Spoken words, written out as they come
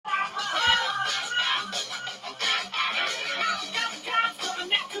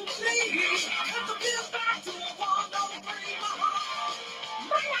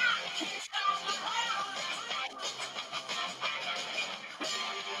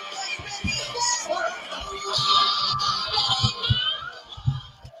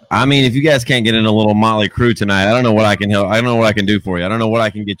I mean, if you guys can't get in a little Motley Crue tonight, I don't know what I can help. I don't know what I can do for you. I don't know what I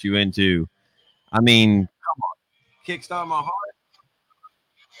can get you into. I mean, come on, kickstart my heart.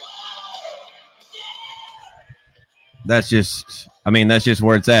 That's just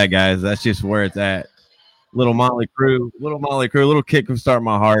where it's at, guys. That's just where it's at. Little Motley Crue, little kick from start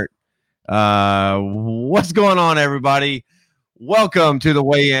my heart. What's going on, everybody? Welcome to the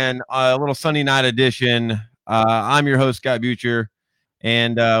weigh-in, a little Sunday night edition. I'm your host, Scott Butcher,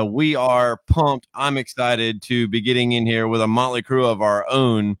 and we are pumped. I'm excited to be getting in here with a Motley Crue of our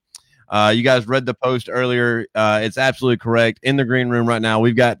own. You guys read the post earlier. It's absolutely correct. In the green room right now,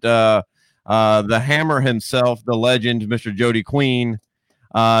 we've got the Hammer himself, the legend, Mr. Jody Queen,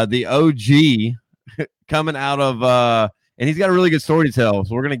 the OG, coming out of and he's got a really good story to tell.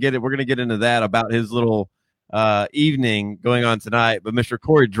 So we're gonna get into that about his little evening going on tonight. But Mr.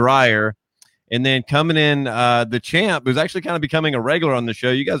 Corey Dreyer, and then coming in the champ, who's actually kind of becoming a regular on the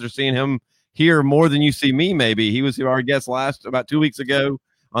show. You guys are seeing him here more than you see me. Maybe he was our guest about 2 weeks ago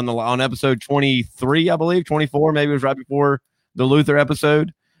on episode 23, I believe 24. Maybe it was right before the Luther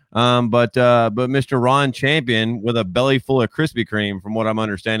episode. But Mr. Ron Champion with a belly full of Krispy Kreme, from what I'm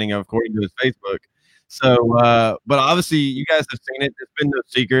understanding of, according to his Facebook. So, but obviously you guys have seen it. It's been no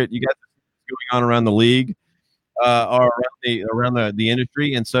secret. You guys have seen what's going on around the league, or around the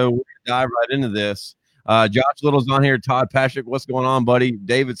industry. And so we're going to dive right into this. Josh Little's on here. Todd Patrick, what's going on, buddy?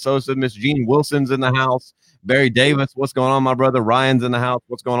 David Sosa, Miss Jean Wilson's in the house. Barry Davis, what's going on, my brother? Ryan's in the house.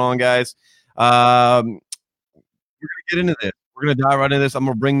 What's going on, guys? We're going to get into this. We're going to dive right into this. I'm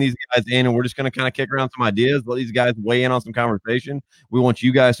going to bring these guys in, and we're just going to kind of kick around some ideas, let these guys weigh in on some conversation. We want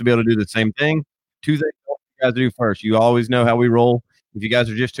you guys to be able to do the same thing. Two things you guys do first. You always know how we roll. If you guys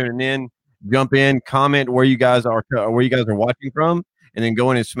are just tuning in, jump in, comment where you guys are watching from, and then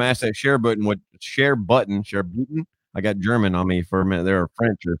go in and smash that share button. Share button. I got German on me for a minute there, or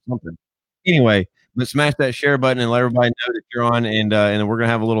French or something. Anyway, but smash that share button and let everybody know that you're on. And we're gonna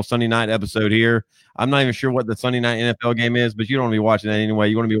have a little Sunday night episode here. I'm not even sure what the Sunday night NFL game is, but you don't want to be watching that anyway.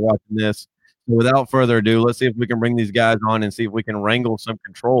 You want to be watching this. So without further ado, let's see if we can bring these guys on and see if we can wrangle some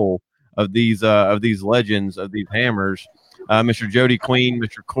control of these legends, of these hammers. Mr. Jody Queen,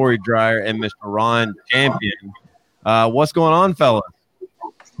 Mr. Corey Dreyer, and Mr. Ron Champion. What's going on, fellas?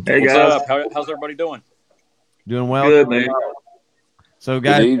 Hey, guys. How's everybody doing? Doing well. Good, man. So,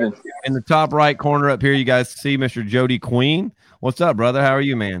 guys, in the top right corner up here, you guys see Mr. Jody Queen. What's up, brother? How are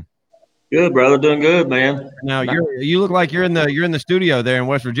you, man? Good, brother. Doing good, man. Now, you look like you're in the studio there in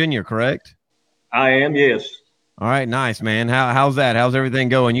West Virginia, correct? I am, yes. All right, nice, man. How's that? How's everything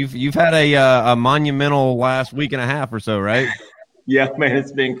going? You've had a monumental last week and a half or so, right? Yeah, man,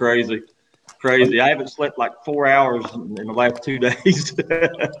 it's been crazy. I haven't slept like 4 hours in the last 2 days. Are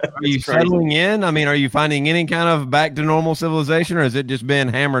you settling in? I mean, are you finding any kind of back to normal civilization, or has it just been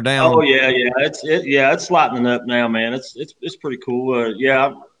hammered down? Oh yeah, it's lightening up now, man. It's pretty cool.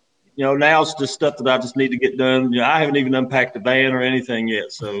 Now it's just stuff that I just need to get done. I haven't even unpacked the van or anything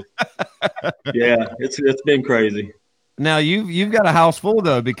yet. So yeah, it's been crazy. Now you've got a house full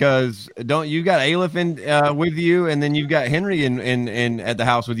though, because you got Aleph in with you, and then you've got Henry in at the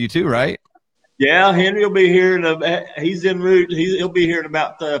house with you too, right? Yeah, Henry will be here. He's en route. He'll be here in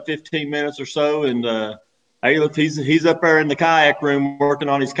about 15 minutes or so. And Aleph, he's up there in the kayak room working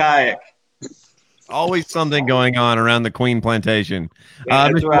on his kayak. Always something going on around the Queen Plantation. Yeah,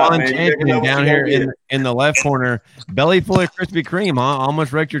 Mr. right, Ron Champion down here in the left corner, belly full of Krispy Kreme, huh?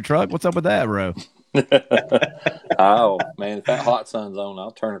 Almost wrecked your truck. What's up with that, bro? Oh, man, if that hot sun's on,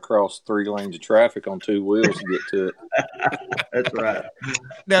 I'll turn across 3 lanes of traffic on 2 wheels to get to it. That's right.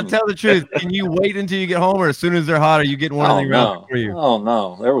 Now, tell the truth. Can you wait until you get home, or as soon as they're hot, are you getting one of them around for you? Oh,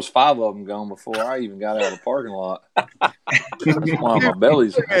 no. There was 5 of them gone before I even got out of the parking lot. That's why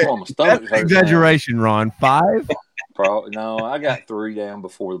my stomach hurts. Exaggeration, Ron. 5? Probably, no, I got 3 down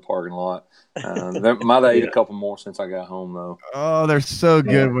before the parking lot. Might have ate a couple more since I got home, though. Oh, they're so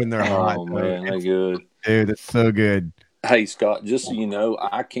good when they're hot. Oh, man, they're good. Dude, it's so good. Hey, Scott, just so you know,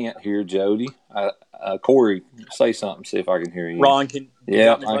 I can't hear Jody. Corey, say something, see if I can hear you. Ron,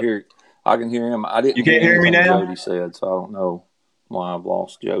 I can hear him. I didn't. You can't hear me now? Jody said, so I don't know why I've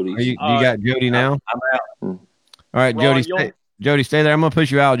lost Jody. You got Jody now? I'm out. All right, Ron, Jody, stay there. I'm gonna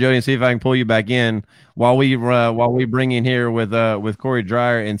push you out, Jody, and see if I can pull you back in while we bring in here with Corey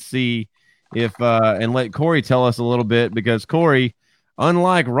Dreyer and see if and let Corey tell us a little bit, because Corey,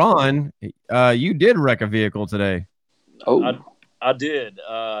 unlike Ron, you did wreck a vehicle today. Oh, I did.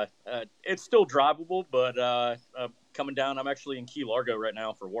 It's still drivable, but coming down, I'm actually in Key Largo right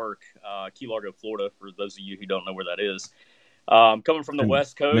now for work. Key Largo, Florida, for those of you who don't know where that is. Coming from the In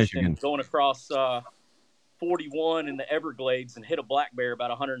West Coast Michigan. and going across 41 in the Everglades and hit a black bear about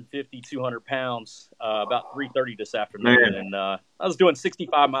 150, 200 pounds about 3:30 this afternoon. Man. And I was doing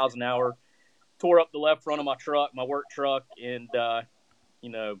 65 miles an hour, tore up the left front of my truck, my work truck, and,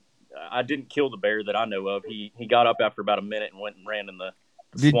 I didn't kill the bear that I know of. He got up after about a minute and went and ran in the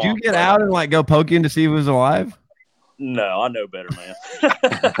Did swamp. you get out and like go poke him to see if he was alive? No, I know better, man.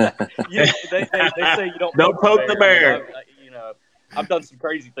 they say you don't poke the bear. I've done some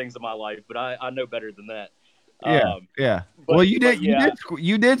crazy things in my life, but I know better than that. Yeah. But, Well, you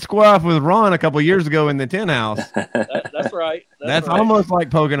did square off with Ron a couple of years ago in the tin house. That's right. That's right. almost like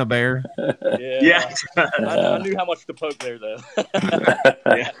poking a bear. Yeah. I knew how much to poke there, though.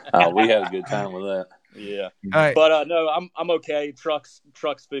 We had a good time with that. Yeah. All right. But no, I'm okay. Truck's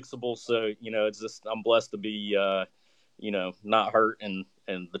fixable, so it's just I'm blessed to be not hurt and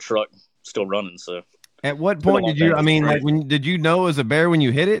the truck still running. So. At what point did you? I mean, like, did you know it was a bear when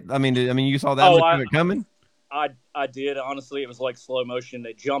you hit it? I mean, you saw that much of it coming? I did. Honestly, it was like slow motion.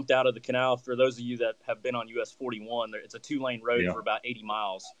 It jumped out of the canal. For those of you that have been on US 41, it's a 2-lane road for about 80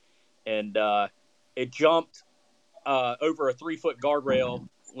 miles. And it jumped over a 3-foot guardrail,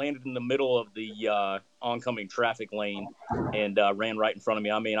 landed in the middle of the oncoming traffic lane, and ran right in front of me.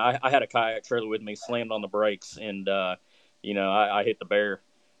 I mean, I had a kayak trailer with me, slammed on the brakes, and, I hit the bear.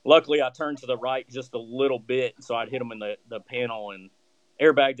 Luckily, I turned to the right just a little bit, so I'd hit him in the panel, and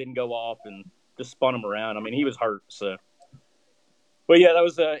airbag didn't go off, and just spun him around. I mean, he was hurt. So, but yeah, that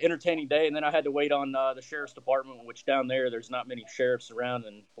was an entertaining day. And then I had to wait on the sheriff's department, which down there's not many sheriffs around.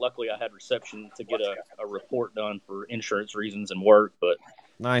 And luckily, I had reception to get a report done for insurance reasons and work. But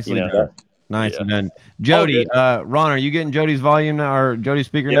nicely done. Jody, Ron, are you getting Jody's volume now, or Jody's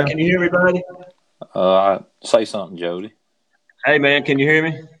speaker now? Can you hear me, buddy? Say something, Jody. Hey, man, can you hear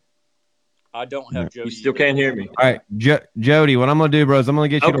me? I don't have Jody. You still can't hear me. All right, Jody. What I'm gonna do, bro, is I'm gonna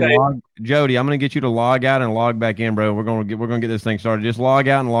get you to log. Jody, I'm gonna get you to log out and log back in, bro. We're gonna get this thing started. Just log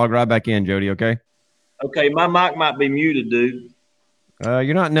out and log right back in, Jody. Okay. Okay, my mic might be muted, dude.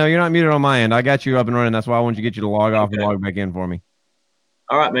 You're not muted on my end. I got you up and running. That's why I want you to get you to log off and log back in for me.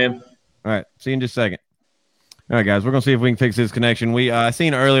 All right, man. All right. See you in just a second. All right, guys, we're going to see if we can fix this connection. We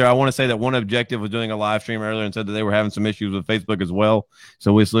seen earlier, I want to say that One Objective was doing a live stream earlier and said that they were having some issues with Facebook as well.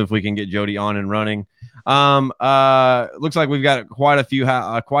 So we'll see if we can get Jody on and running. Looks like we've got quite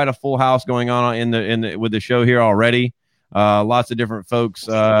a full house going on with the show here already. Lots of different folks,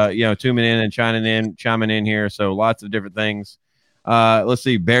 tuning in and chiming in here. So lots of different things. Let's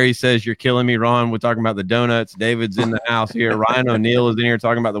see. Barry says, "You're killing me, Ron." We're talking about the donuts. David's in the house here. Ryan O'Neill is in here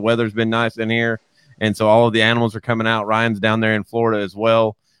talking about the weather's been nice in here. And so all of the animals are coming out. Ryan's down there in Florida as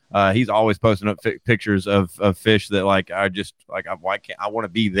well. He's always posting up pictures of fish that I want to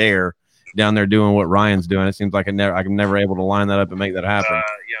be there down there doing what Ryan's doing. It seems like I'm never able to line that up and make that happen.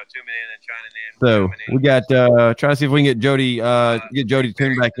 Tuning in and chiming in. So we got trying to see if we can get Jody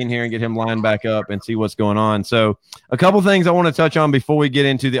tuned back in here and get him lined back up and see what's going on. So a couple things I want to touch on before we get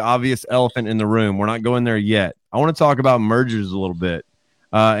into the obvious elephant in the room. We're not going there yet. I want to talk about mergers a little bit.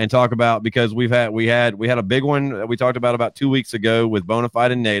 And talk about, because we had a big one that we talked about 2 weeks ago with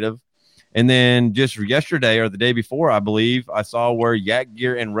Bonafide and Native, and then just yesterday or the day before, I believe I saw where Yak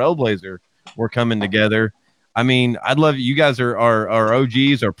Gear and Railblazer were coming together. I mean, I'd love you guys are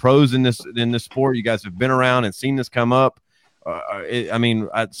OGs, are pros in this sport. You guys have been around and seen this come up.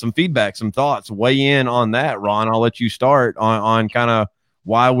 Some feedback, some thoughts. Weigh in on that, Ron. I'll let you start on kind of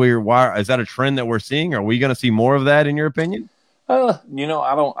why is that a trend that we're seeing? Are we going to see more of that in your opinion? I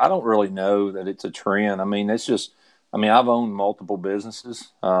don't really know that it's a trend. I mean, I've owned multiple businesses,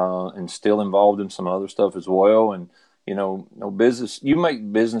 and still involved in some other stuff as well. And, business, you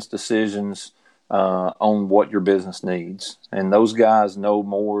make business decisions, on what your business needs. And those guys know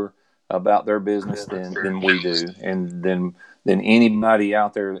more about their business than we do, and than anybody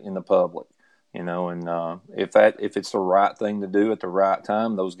out there in the public, and if it's the right thing to do at the right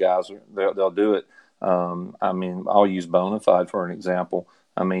time, those guys, they'll do it. I'll use Bonafide for an example.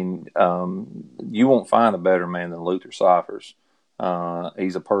 You won't find a better man than Luther Cyphers.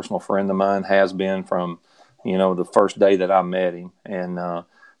 He's a personal friend of mine, has been from, the first day that I met him. And,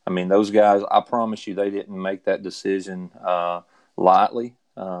 those guys, I promise you, they didn't make that decision, lightly.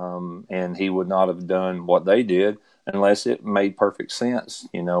 And he would not have done what they did unless it made perfect sense.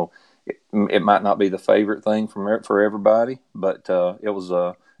 It might not be the favorite thing for everybody, but,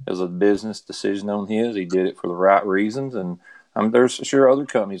 it was a business decision on his. He did it for the right reasons, and there's sure other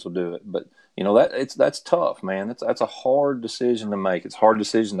companies will do it, but that's tough, man. That's a hard decision to make. It's a hard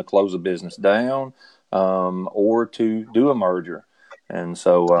decision to close a business down, or to do a merger, and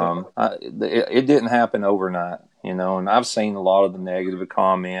so it didn't happen overnight. you know, and I've seen a lot of the negative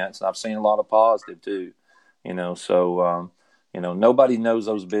comments. I've seen a lot of positive too, you know, so, you know, nobody knows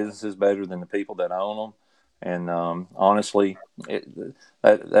those businesses better than the people that own them. And honestly,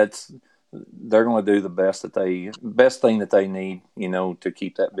 that's they're going to do the best thing that they need, you know, to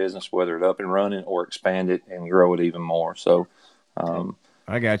keep that business, whether it's up and running or expand it and grow it even more. So,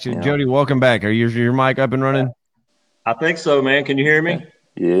 I got you. Jody, welcome back. Are your mic up and running? I think so, man. Can you hear me?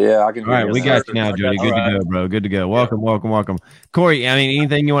 Yeah, I can hear you. All right, we got you now, Jody. Good to go, bro. Good to go. Welcome. Corey, I mean,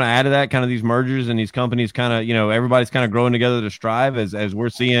 anything you want to add to that? Kind of these mergers and these companies kind of, you know, everybody's kind of growing together to strive as we're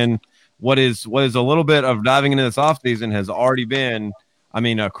seeing what is a little bit of diving into this offseason has already been, I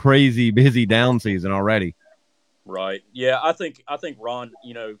mean, a crazy busy down season already. Right. Yeah, I think Ron,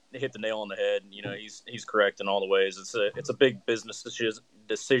 you know, hit the nail on the head. You know, he's correct in all the ways. It's a big business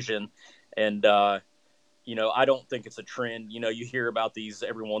decision, and you know, I don't think it's a trend. You know, you hear about these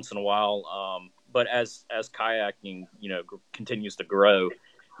every once in a while, but as kayaking, you know, continues to grow,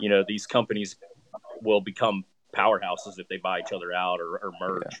 you know, these companies will become powerhouses if they buy each other out or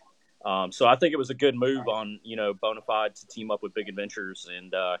merge. Yeah. So I think it was a good move on, you know, Bonafide to team up with Big Adventures,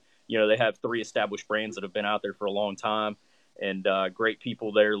 and you know, they have 3 established brands that have been out there for a long time, and great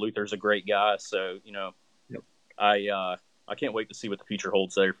people there. Luther's a great guy, so you know, I can't wait to see what the future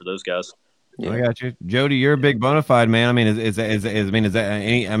holds there for those guys. Yeah. I got you, Jody. You're a big Bonafide man. I mean, is that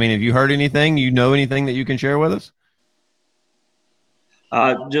any? I mean, have you heard anything? You know anything that you can share with us?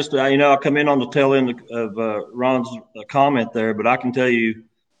 Just you know, I come in on the tail end of Ron's comment there, but I can tell you,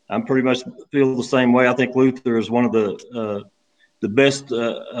 I'm pretty much feel the same way. I think Luther is one of the best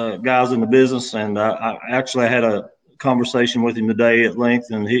guys in the business, and I actually had a conversation with him today at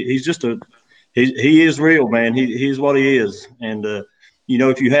length, and he's just he is real, man. He's what he is, and you know,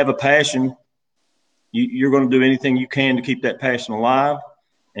 if you have a passion, you're going to do anything you can to keep that passion alive,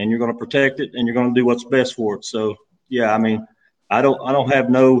 and you're going to protect it, and you're going to do what's best for it. So, yeah, I mean, I don't have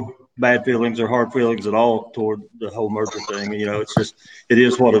no bad feelings or hard feelings at all toward the whole merger thing. You know, it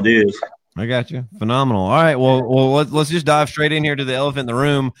is what it is. I got you. Phenomenal. All right. Well, let's just dive straight in here to the elephant in the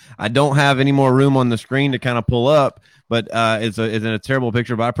room. I don't have any more room on the screen to kind of pull up, but it's a terrible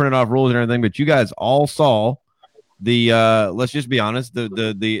picture. But I printed off rules and everything. But you guys all saw the let's just be honest,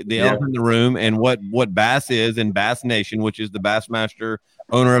 the elephant in the room and what Bass is in Bass Nation, which is the Bassmaster,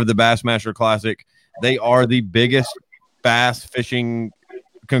 owner of the Bassmaster Classic. They are the biggest bass fishing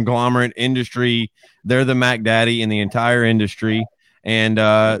conglomerate industry. They're the Mac Daddy in the entire industry. And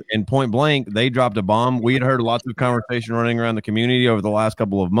point blank, they dropped a bomb. We had heard lots of conversation running around the community over the last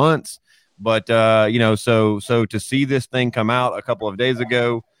couple of months, but you know, so to see this thing come out a couple of days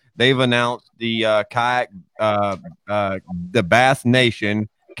ago, they've announced the the Bass Nation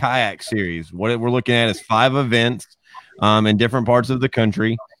Kayak Series. What we're looking at is 5 events in different parts of the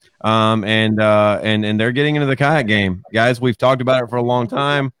country, and they're getting into the kayak game, guys. We've talked about it for a long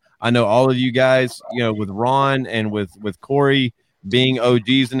time. I know all of you guys, you know, with Ron and with Corey being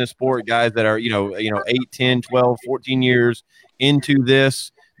OGs in the sport, guys that are, you know, 8, 10, 12, 14 years into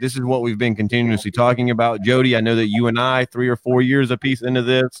this. This is what we've been continuously talking about. Jody, I know that you and I, 3 or 4 years apiece into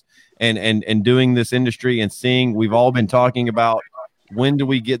this and doing this industry and seeing, we've all been talking about, when do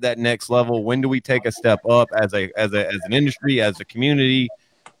we get that next level? When do we take a step up as an industry, as a community?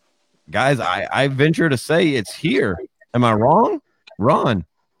 Guys, I venture to say it's here. Am I wrong? Ron?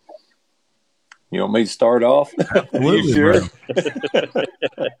 You want me to start off? Absolutely, you sure?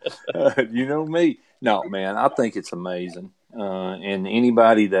 You know me. No, man, I think it's amazing. And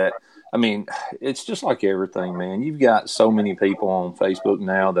anybody that, I mean, it's just like everything, man. You've got so many people on Facebook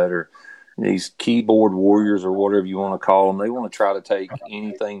now that are these keyboard warriors or whatever you want to call them. They want to try to take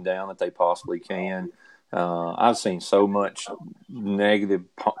anything down that they possibly can. I've seen so much negative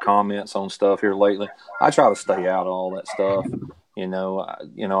comments on stuff here lately. I try to stay out of all that stuff.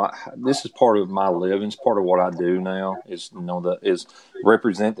 This is part of my living. It's part of what I do now is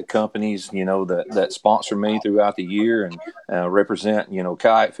represent the companies, that sponsor me throughout the year and represent,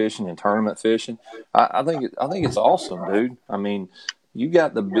 kayak fishing and tournament fishing. I think it's awesome, dude. I mean, you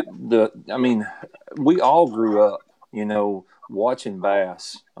got we all grew up, watching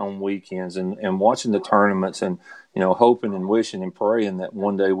bass on weekends and watching the tournaments and, hoping and wishing and praying that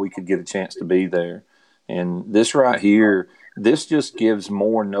one day we could get a chance to be there. And this right here, this just gives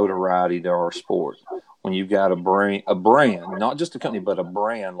more notoriety to our sport. When you've got a brand, not just a company, but a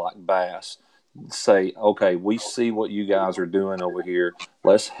brand like Bass, say, okay, we see what you guys are doing over here.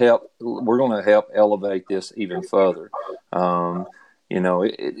 Let's help. We're going to help elevate this even further.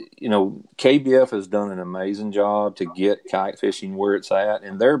 KBF has done an amazing job to get kayak fishing where it's at,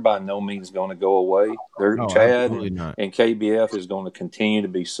 and they're by no means going to go away. Chad and KBF is going to continue to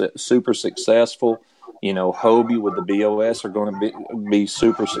be super successful. You know, Hobie with the BOS are going to be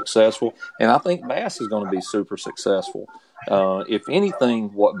super successful, and I think Bass is going to be super successful. If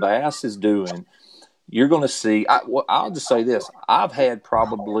anything, what Bass is doing, you're going to see. I'll just say this: I've had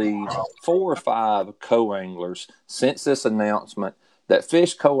probably 4 or 5 co-anglers since this announcement that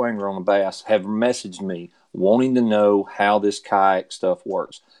fish co-angler on the Bass have messaged me wanting to know how this kayak stuff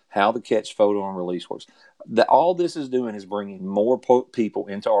works, how the catch, photo, and release works. All this is doing is bringing more people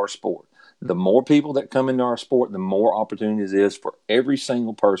into our sport. The more people that come into our sport, the more opportunities is for every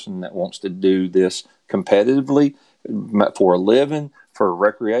single person that wants to do this competitively, for a living, for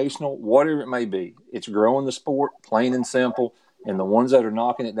recreational, whatever it may be. It's growing the sport, plain and simple. And the ones that are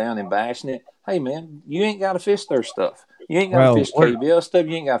knocking it down and bashing it, hey, man, you ain't got to fish their stuff. You ain't got to fish KBL stuff.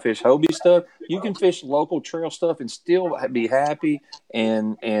 You ain't got to fish Hobie stuff. You can fish local trail stuff and still be happy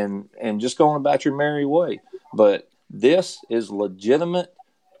and just going about your merry way. But this is legitimate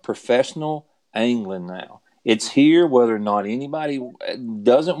professional angling now. It's here, whether or not anybody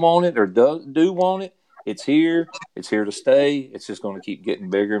doesn't want it or do want it. It's here. It's here to stay. It's just going to keep getting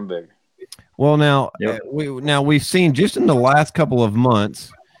bigger and bigger. Well, now we've seen just in the last couple of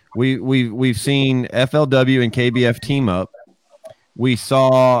months, we've seen FLW and KBF team up. We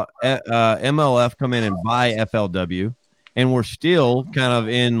saw MLF come in and buy FLW, and we're still kind of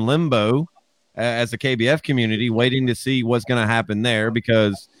in limbo as a KBF community, waiting to see what's going to happen there.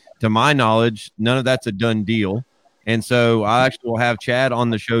 Because, to my knowledge, none of that's a done deal. And so I actually will have Chad on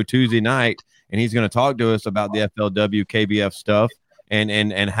the show Tuesday night, and he's going to talk to us about the FLW KBF stuff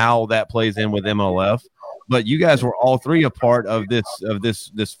and how that plays in with MLF. But you guys were all three a part of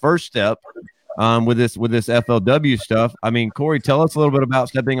this first step with this FLW stuff. I mean, Corey, tell us a little bit about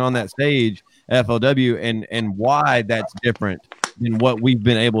stepping on that stage, FLW, and why that's different than what we've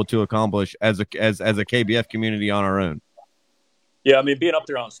been able to accomplish as a KBF community on our own. Yeah, I mean, being up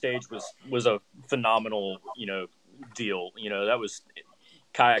there on stage was a phenomenal, deal. That was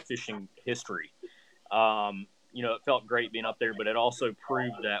kayak fishing history. It felt great being up there, but it also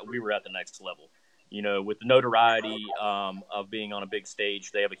proved that we were at the next level. With the notoriety of being on a big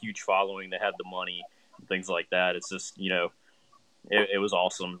stage, they have a huge following. They have the money, and things like that. It's just, it was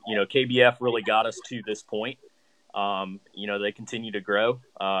awesome. KBF really got us to this point. They continue to grow.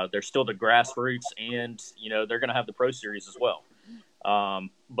 They're still the grassroots, and, they're going to have the Pro Series as well.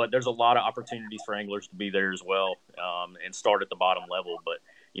 But there's a lot of opportunities for anglers to be there as well and start at the bottom level. But,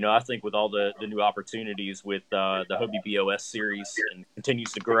 I think with all the new opportunities with the Hobie BOS series and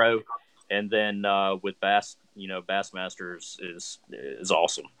continues to grow, and then with Bass, Bassmasters is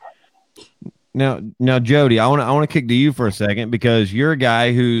awesome. Now, Jody, I want to kick to you for a second, because you're a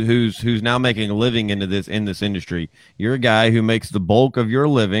guy who's now making a living in this industry. You're a guy who makes the bulk of your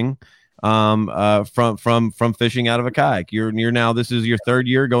living from fishing out of a kayak. You're now, this is your 3rd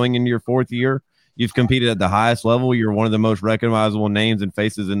year, going into your 4th year. You've competed at the highest level. You're one of the most recognizable names and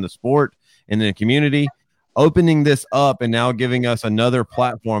faces in the sport and in the community. Opening this up and now giving us another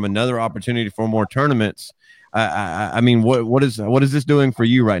platform, another opportunity for more tournaments. I mean, what is this doing for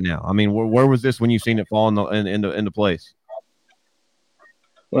you right now? I mean, where was this when you seen it fall into place?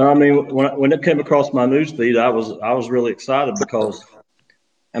 Well, I mean, when it came across my news feed, I was really excited, because,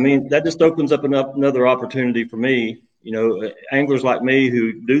 I mean, that just opens up another opportunity for me. Anglers like me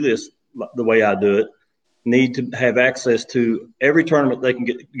who do this the way I do it need to have access to every tournament they can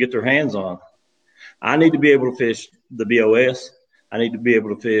get their hands on. I need to be able to fish the BOS. I need to be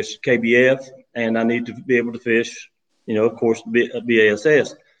able to fish KBF, and I need to be able to fish, of course,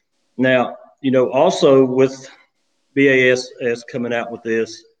 BASS. Now, also with BASS coming out with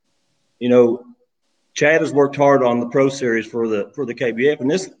this, Chad has worked hard on the Pro Series for the KBF, and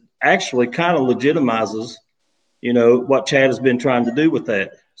this actually kind of legitimizes, what Chad has been trying to do with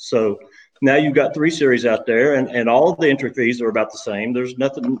that. So now you've got 3 series out there, and all of the entry fees are about the same. There's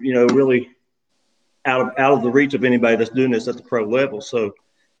nothing, really out of the reach of anybody that's doing this at the pro level. So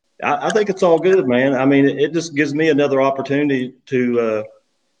I think it's all good, man. I mean, it just gives me another opportunity to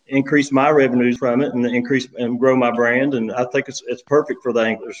increase my revenues from it and increase and grow my brand. And I think it's perfect for the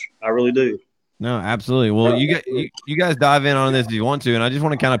anglers. I really do. No, absolutely. Well, you guys dive in on this if you want to, and I just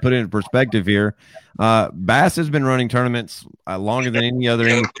want to kind of put it in perspective here. Bass has been running tournaments longer than any other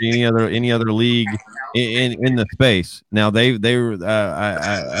industry, any other league in the space. Now they were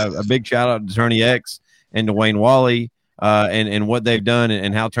a big shout out to Tourney X and to Wayne Wally and what they've done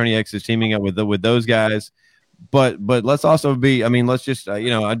and how Tourney X is teaming up with those guys. But let's also be. I mean, let's just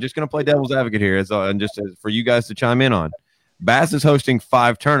I'm just going to play devil's advocate here, and just for you guys to chime in on. Bass is hosting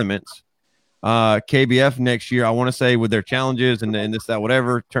 5 tournaments. KBF next year, I want to say, with their challenges and this, that,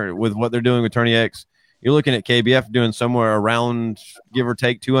 whatever, with what they're doing with Tourney X, you're looking at KBF doing somewhere around, give or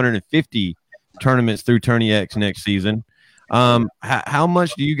take, 250 tournaments through Tourney X next season. How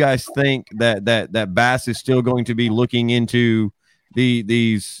much do you guys think that Bass is still going to be looking into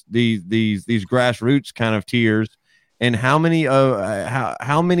these grassroots kind of tiers, and how many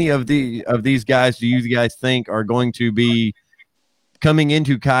of these guys do you guys think are going to be coming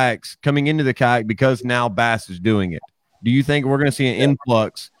into the kayak because now Bass is doing it? Do you think we're going to see an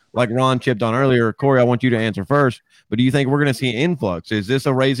influx like Ron chipped on earlier? Corey, I want you to answer first, but do you think we're going to see an influx? Is this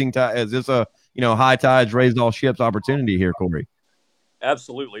a rising tide? Is this a high tides raised all ships opportunity here, Corey?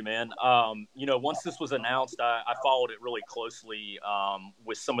 Absolutely, man. Once this was announced, I followed it really closely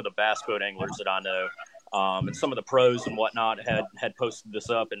with some of the bass boat anglers that I know, and some of the pros and whatnot had posted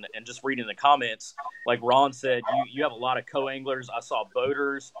this up. And just reading the comments, like Ron said, you have a lot of co-anglers. I saw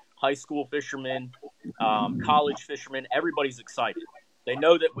boaters, high school fishermen, college fishermen. Everybody's excited. They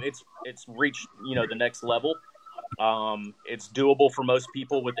know that it's reached the next level. It's doable for most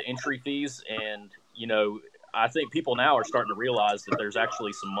people with the entry fees, and I think people now are starting to realize that there's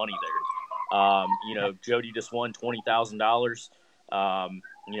actually some money there. Jody just won $20,000.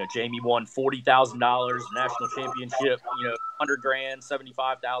 Jamie won $40,000 national championship. $100,000,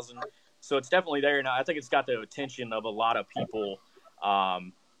 $75,000. So it's definitely there, and I think it's got the attention of a lot of people.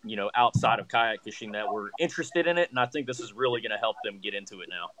 Outside of kayak fishing that were interested in it, and I think this is really going to help them get into it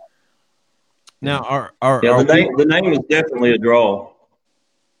now. Now, the name is definitely a draw.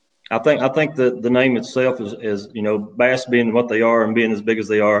 I think the name itself is Bass being what they are and being as big as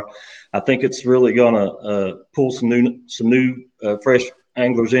they are. I think it's really going to pull some new fresh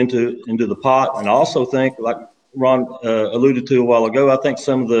anglers into the pot, and I also think, like Ron alluded to a while ago, I think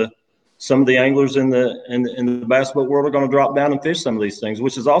some of the anglers in the bass boat world are going to drop down and fish some of these things,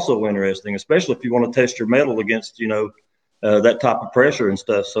 which is also interesting, especially if you want to test your mettle against that type of pressure and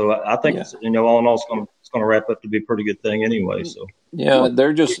stuff. So I think it's, all in all, it's going to wrap up to be a pretty good thing anyway. So yeah,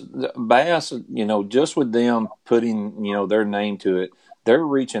 they're just Bass. Just with them putting their name to it, they're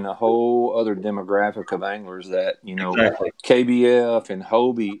reaching a whole other demographic of anglers that exactly. KBF and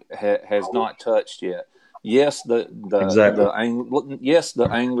Hobie has not touched yet. Yes, the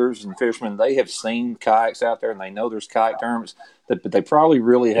anglers and fishermen, they have seen kayaks out there and they know there's kayak tournaments, but they probably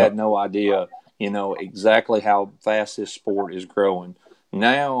really had no idea, exactly how fast this sport is growing.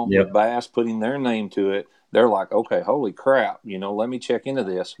 Now, with Bass putting their name to it, they're like, okay, holy crap, let me check into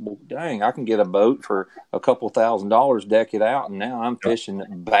this. Well, dang, I can get a boat for a couple $1,000, deck it out, and now I'm fishing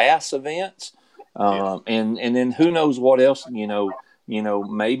bass events. And then who knows what else, maybe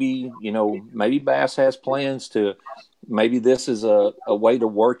Bass has plans to, maybe this is a way to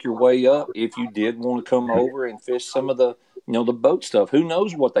work your way up if you did want to come over and fish some of the, the boat stuff. Who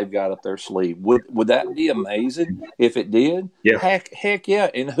knows what they've got up their sleeve? Would that be amazing if it did? Yeah. Heck yeah.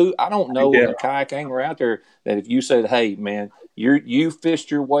 And I don't know a kayak angler out there that if you said, hey, man, you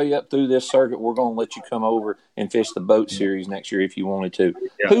fished your way up through this circuit, we're going to let you come over and fish the boat series next year if you wanted to.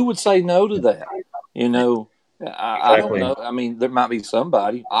 Yeah. Who would say no to that? I don't know. I mean, there might be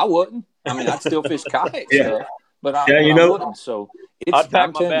somebody. I wouldn't. I mean, I'd still fish kayak stuff, but I wouldn't. So I'd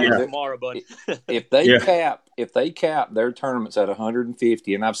pack my bag tomorrow, buddy. If they cap their tournaments at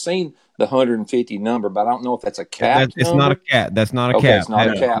 150, and I've seen the 150 number, but I don't know if that's a cap. It's not a cap. That's not a cap. It's not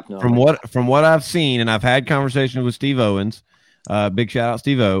a cap number. From what I've seen, and I've had conversations with Steve Owens. Big shout out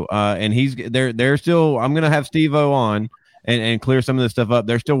Steve O. And he's they're still. I'm gonna have Steve O on. And clear some of this stuff up.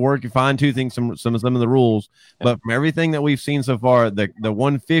 They're still working, fine-toothing some of the rules. But from everything that we've seen so far, the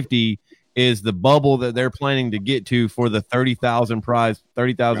 150 is the bubble that they're planning to get to for the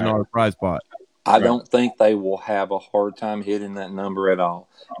 $30,000 prize pot. I don't think they will have a hard time hitting that number at all.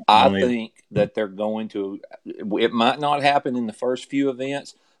 I think that they're going to. It might not happen in the first few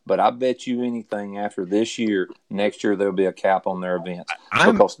events, but I bet you anything after this year, next year there'll be a cap on their events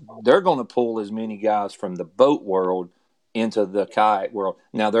because they're going to pull as many guys from the boat world into the kayak world.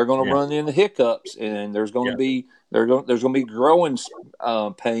 Now they're going to run into hiccups, and there's going to be there's going to be growing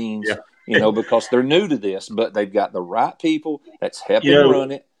pains, because they're new to this. But they've got the right people that's helping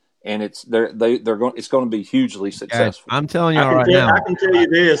run it, and it's it's going to be hugely successful. I'm telling you now. I can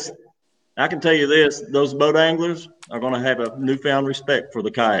tell you this: those boat anglers are going to have a newfound respect for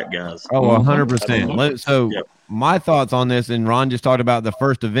the kayak guys. Oh, 100%. So my thoughts on this, and Ron just talked about the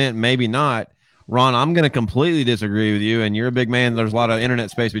first event, maybe not. Ron, I'm going to completely disagree with you, and you're a big man. There's a lot of internet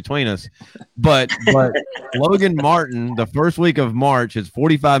space between us. But Logan Martin, the first week of March, is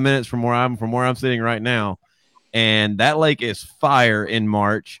 45 minutes from where I'm sitting right now, and that lake is fire in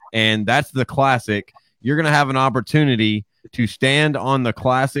March, and that's the classic. You're going to have an opportunity to stand on the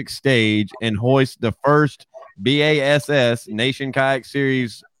classic stage and hoist the first BASS Nation Kayak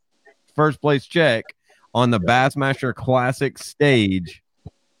Series first place check on the Bassmaster Classic stage.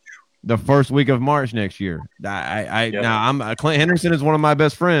 the first week of March next year. Now Clint Henderson is one of my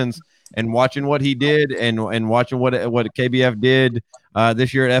best friends, and watching what he did and watching what KBF did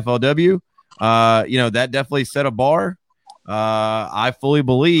this year at FLW, that definitely set a bar. I fully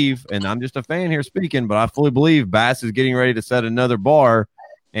believe, and I'm just a fan here speaking, but I fully believe Bass is getting ready to set another bar,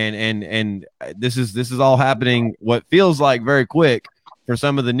 and this is all happening what feels like very quick for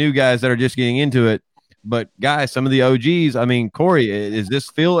some of the new guys that are just getting into it. But guys, some of the OGs, I mean, Corey, does this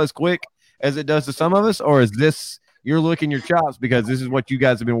feel as quick as it does to some of us, or is this you're looking your chops because this is what you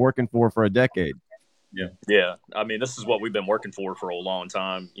guys have been working for a decade? Yeah. I mean, this is what we've been working for a long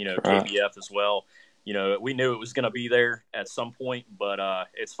time. KBF as well. We knew it was going to be there at some point, but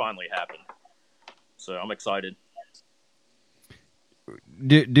it's finally happened. So I'm excited.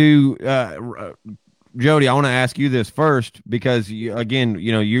 Jody, I want to ask you this first because you were a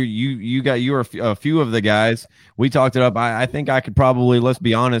few of the guys. We talked it up. I think I could probably, let's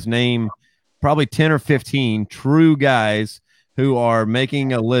be honest, name probably 10 or 15 true guys who are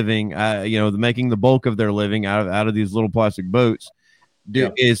making a living, making the bulk of their living out of these little plastic boats.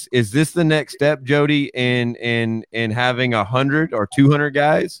 Is this the next step, Jody, in having 100 or 200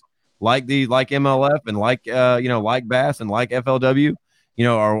 guys like MLF and like Bass and like FLW?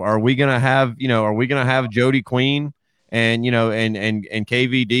 Are we gonna have Jody Queen and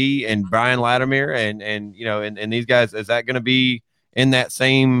KVD and Brian Latimer and these guys? Is that gonna be in that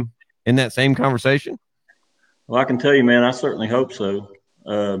same conversation? Well, I can tell you, man, I certainly hope so.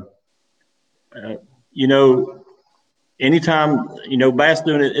 Anytime, Bass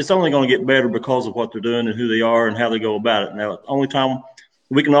doing it, it's only going to get better because of what they're doing and who they are and how they go about it. Now, only time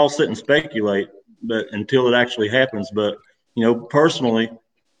we can all sit and speculate, but until it actually happens. But, personally,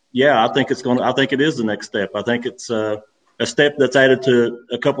 I think it is the next step. I think it's a step that's added to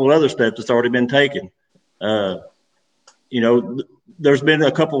a couple of other steps that's already been taken. There's been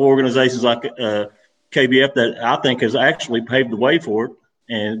a couple of organizations like KBF that I think has actually paved the way for it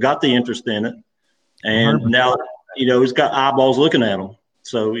and got the interest in it. And 100%. Now, it's got eyeballs looking at them.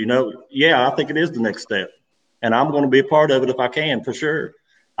 So, I think it is the next step. And I'm going to be a part of it if I can, for sure.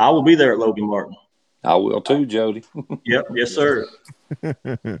 I will be there at Logan Martin. I will too, Jody. Yep. Yes, sir.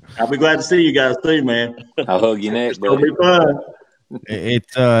 I'll be glad to see you guys too, man. I'll hug your neck, buddy. It'll be fun.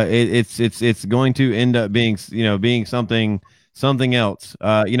 It's going to end up being something else.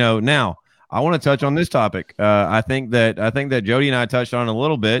 Now I want to touch on this topic. I think that Jody and I touched on it a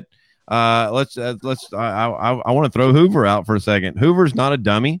little bit. I want to throw Hoover out for a second. Hoover's not a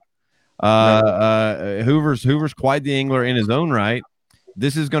dummy. Hoover's quite the angler in his own right.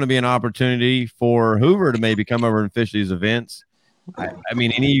 This is going to be an opportunity for Hoover to maybe come over and fish these events. I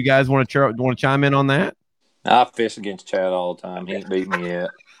mean, any of you guys want to chime in on that? I fish against Chad all the time. He ain't beat me yet.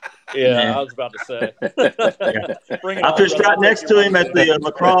 Yeah, I was about to say. I fished right next to him at the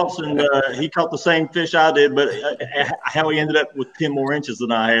lacrosse, and he caught the same fish I did, but how he ended up with 10 more inches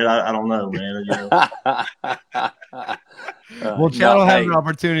than I had, I don't know, man. Well, Chad will have an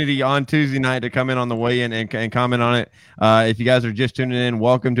opportunity on Tuesday night to come in on the weigh-in and comment on it. If you guys are just tuning in,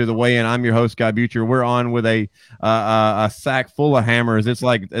 welcome to the weigh-in. I'm your host, Guy Butcher. We're on with a sack full of hammers. It's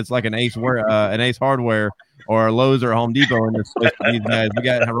like an Ace Hardware or Lowe's or Home Depot in this place for these guys. We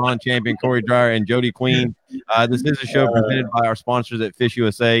got Ron Champion, Corey Dreyer, and Jody Queen. This is a show presented by our sponsors at Fish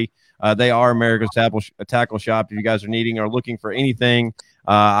USA. They are America's tackle shop. If you guys are needing or looking for anything,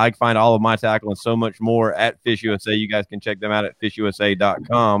 I can find all of my tackle and so much more at Fish USA. You guys can check them out at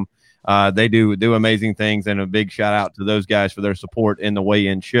fishusa.com. They do amazing things, and a big shout out to those guys for their support in the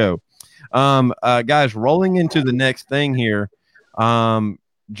weigh-in show. Guys, rolling into the next thing here.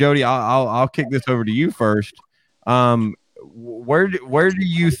 Jody, I'll kick this over to you first. Where do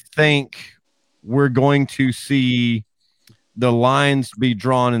you think we're going to see the lines be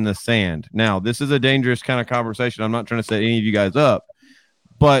drawn in the sand? Now, this is a dangerous kind of conversation. I'm not trying to set any of you guys up,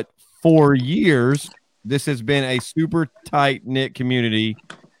 but for years, this has been a super tight knit community,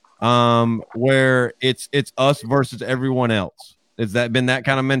 where it's us versus everyone else. Has that been that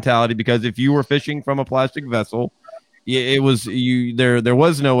kind of mentality? Because if you were fishing from a plastic vessel, it was you. There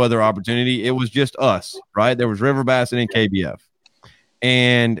was no other opportunity. It was just us, right? There was River Bassin and KBF,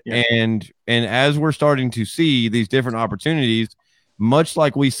 and as we're starting to see these different opportunities, much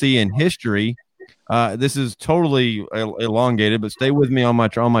like we see in history, this is totally elongated. But stay with me on my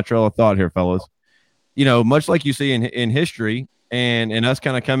trail of thought here, fellas. Much like you see in history, and us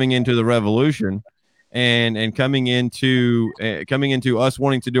kind of coming into the revolution, and coming into us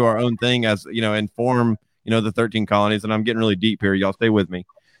wanting to do our own thing as and form. The 13 colonies, and I'm getting really deep here. Y'all stay with me.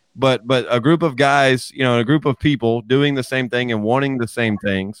 But a group of guys, a group of people doing the same thing and wanting the same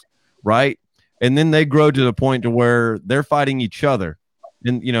things, right? And then they grow to the point to where they're fighting each other.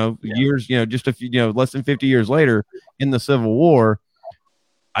 and years, just a few, less than 50 years later in the Civil War.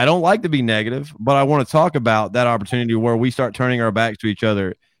 I don't like to be negative, but I want to talk about that opportunity where we start turning our backs to each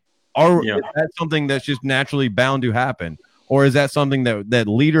other. Is that something that's just naturally bound to happen? Or is that something that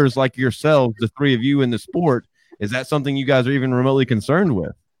leaders like yourselves, the three of you in the sport, is that something you guys are even remotely concerned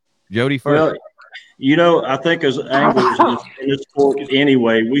with? Jody first. Well, I think as anglers in this sport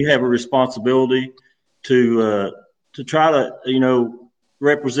anyway, we have a responsibility to try to,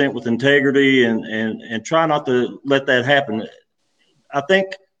 represent with integrity and try not to let that happen. I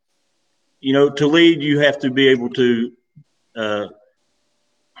think, to lead, you have to be able to,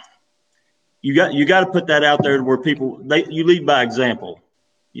 you got to put that out there to where you lead by example.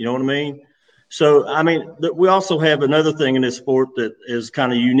 You know what I mean? So, I mean, we also have another thing in this sport that is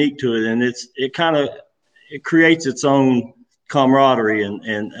kind of unique to it, and it creates its own camaraderie,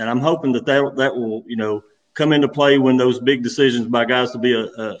 and I'm hoping that will, come into play when those big decisions by guys to be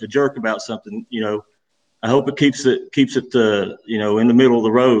a jerk about something. I hope it keeps it in the middle of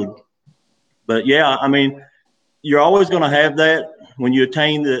the road. But yeah, I mean, you're always going to have that when you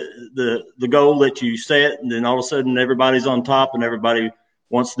attain the goal that you set, and then all of a sudden everybody's on top and everybody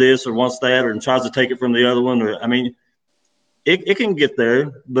wants this or wants that or tries to take it from the other one. I mean, it can get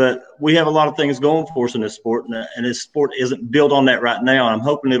there, but we have a lot of things going for us in this sport, and this sport isn't built on that right now. I'm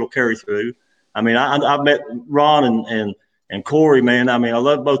hoping it'll carry through. I mean, I've met Ron and Corey, man. I mean, I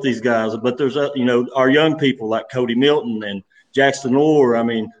love both these guys, but there's our young people like Cody Milton and Jackson Orr. I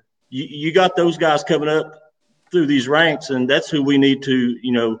mean, you got those guys coming up through these ranks, and that's who we need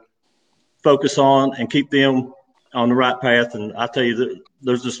to focus on and keep them on the right path. And I tell you that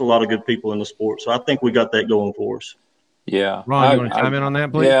there's just a lot of good people in the sport, so I think we got that going for us. Yeah. Ron, you want to chime in on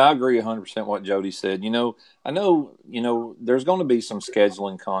that, please? Yeah, I agree 100% what Jody said. I know, there's going to be some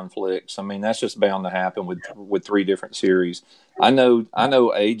scheduling conflicts. I mean, that's just bound to happen with three different series. I know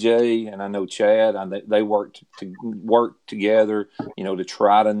AJ and I know Chad, they work together, to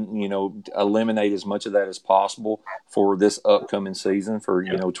try to, eliminate as much of that as possible for this upcoming season for,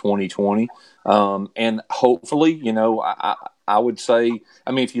 2020. And hopefully, I would say,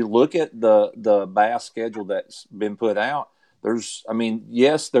 I mean, if you look at the bass schedule that's been put out, there's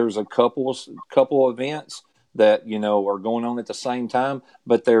a couple of events that, are going on at the same time,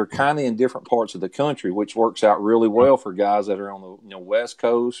 but they're kind of in different parts of the country, which works out really well for guys that are on the, West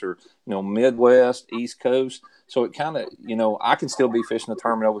Coast or, Midwest, East Coast. So it kind of, I can still be fishing a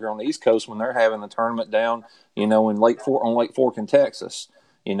tournament over here on the East Coast when they're having a tournament down, in Lake Fork in Texas.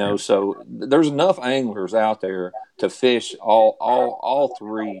 So there's enough anglers out there to fish all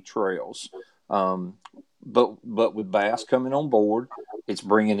three trails. But with bass coming on board, it's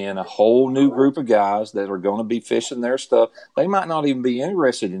bringing in a whole new group of guys that are going to be fishing their stuff. They might not even be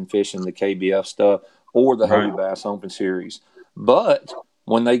interested in fishing the KBF stuff or the Hobie Bass Open Series. But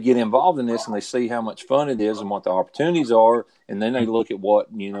when they get involved in this and they see how much fun it is and what the opportunities are, and then they look at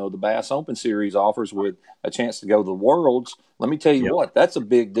what, the Bass Open Series offers with a chance to go to the Worlds, let me tell you what, that's a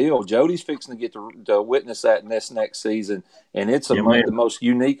big deal. Jody's fixing to get to witness that in this next season, and it's the most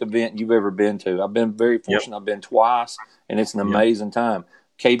unique event you've ever been to. I've been very fortunate. I've been twice, and it's an amazing time.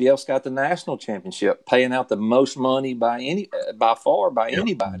 KBF's got the national championship, paying out the most money by anybody.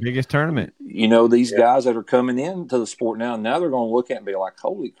 Biggest tournament. These guys that are coming into the sport now they're going to look at it and be like,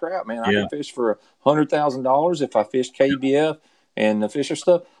 holy crap, man, I can fish for $100,000 if I fish KBF and the Fisher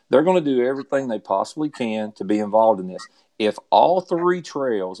stuff. They're going to do everything they possibly can to be involved in this. If all three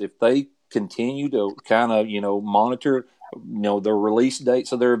trails, if they continue to kind of, monitor the release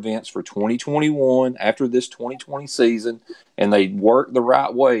dates of their events for 2021 after this 2020 season, and they work the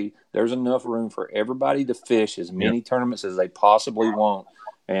right way, there's enough room for everybody to fish as many tournaments as they possibly want.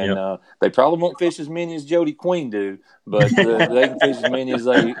 And they probably won't fish as many as Jody Queen do, but they can fish as many as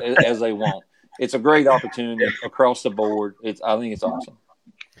they want. It's a great opportunity across the board. I think it's awesome.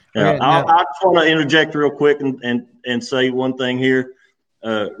 Yeah, I just want to interject real quick and say one thing here.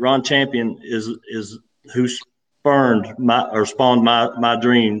 Ron Champion is who spawned my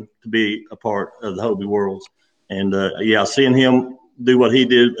dream to be a part of the Hobie Worlds. And seeing him do what he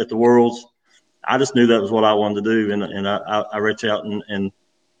did at the Worlds, I just knew that was what I wanted to do, and I reached out and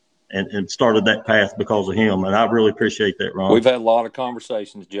started that path because of him, and I really appreciate that, Ron. We've had a lot of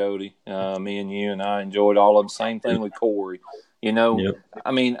conversations, Jody, me and you, and I enjoyed all of them. Same thing with Corey.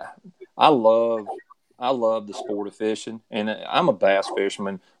 I mean, I love the sport of fishing, and I'm a bass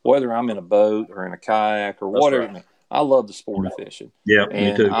fisherman, whether I'm in a boat or in a kayak or whatever. Right. I love the sport of fishing. Yeah,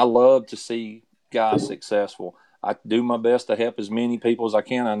 and me too. I love to see guys successful. I do my best to help as many people as I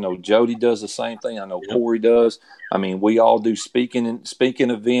can. I know Jody does the same thing. I know Corey does. I mean, we all do speaking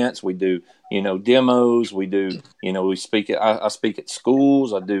events. We do, demos. We do, we speak at, I speak at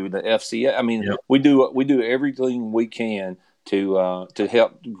schools. I do the FCA. I mean, we do everything we can to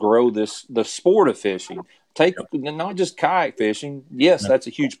help grow the sport of fishing. Take not just kayak fishing. Yes, that's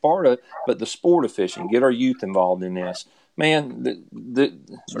a huge part of it, but the sport of fishing. Get our youth involved in this. Man,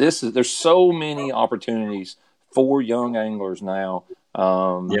 there's so many opportunities for young anglers now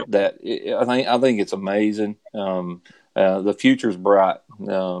that I think it's amazing. The future's bright.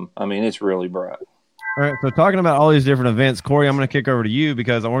 I mean, it's really bright. All right. So talking about all these different events, Corey, I'm going to kick over to you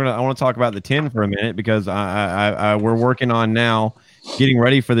because I want to talk about the 10 for a minute because we're working on now getting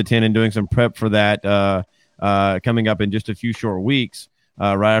ready for the 10 and doing some prep for that coming up in just a few short weeks.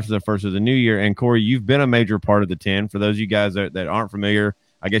 Right after the first of the new year. And Corey, you've been a major part of the 10. For those of you guys that aren't familiar,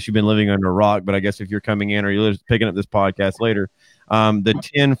 I guess you've been living under a rock, but I guess if you're coming in or you're picking up this podcast later, the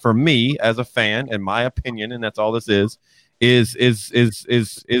 10 for me as a fan, in my opinion, and that's all this is the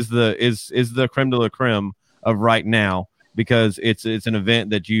creme de la creme of right now, because it's an event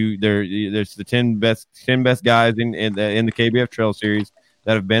that there's the 10 best guys in the KBF Trail Series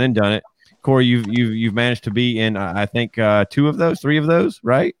that have been and done it. Corey, you've managed to be in, I think, 3 of those,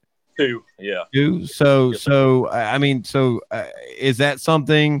 right? 2, yeah. 2. So I mean, is that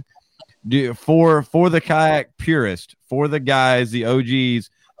something for the kayak purist, for the guys, the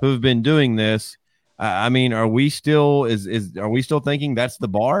OGs who have been doing this? I mean, are we still thinking that's the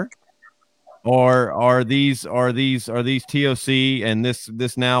bar, or are these TOC and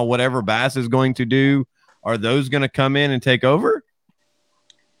this now whatever Bass is going to do? Are those going to come in and take over?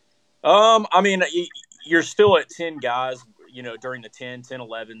 I mean, you're still at 10 guys, during the 10,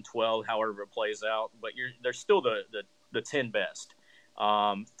 11, 12, however it plays out, but there's still the 10 best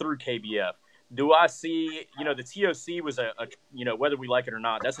through KBF. Do I see, the TOC was a whether we like it or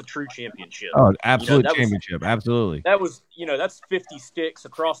not, that's a true championship. Oh, absolute championship. Absolutely. That was, that's 50 sticks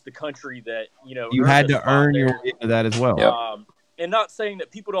across the country that, you had to earn your way into that as well. Yep. And not saying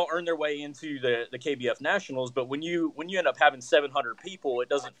that people don't earn their way into the KBF Nationals, but when you end up having 700 people, it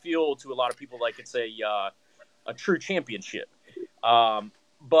doesn't feel to a lot of people like it's a true championship.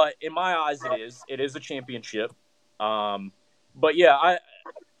 But in my eyes, it is a championship. But yeah,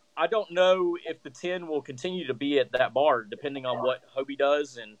 I don't know if the 10 will continue to be at that bar, depending on what Hobie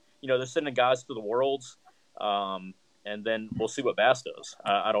does, and they're sending guys to the Worlds, and then we'll see what Bass does.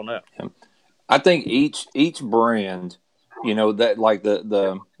 I don't know. I think each brand. That like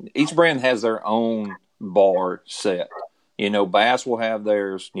each brand has their own bar set. Bass will have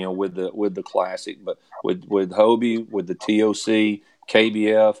theirs, with the classic, but with Hobie, with the TOC,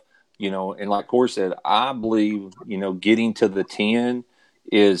 KBF, and like Corey said, I believe, getting to the 10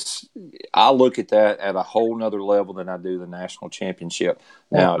 I look at that at a whole nother level than I do the national championship.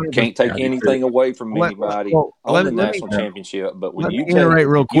 Now, can't take anything away from anybody on the national championship, but when you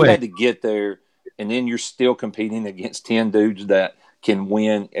had to get there. And then you're still competing against 10 dudes that can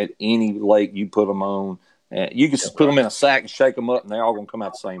win at any lake you put them on. You can put them in a sack and shake them up, and they're all going to come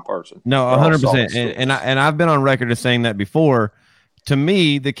out the same person. No, 100%. And I've been on record as saying that before. To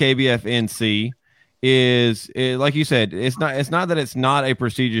me, the KBF NC is like you said. It's not that it's not a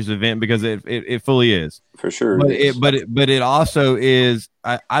prestigious event, because it fully is for sure. But it also is.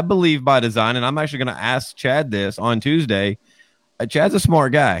 I believe by design, and I'm actually going to ask Chad this on Tuesday. Chad's a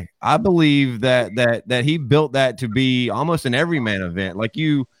smart guy. I believe that he built that to be almost an everyman event. Like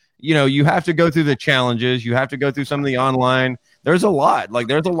you have to go through the challenges. You have to go through some of the online. There's a lot. Like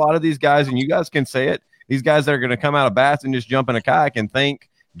there's a lot of these guys, and you guys can say it. These guys that are going to come out of Bass and just jump in a kayak and think,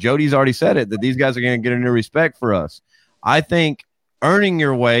 Jody's already said it, that these guys are going to get a new respect for us. I think earning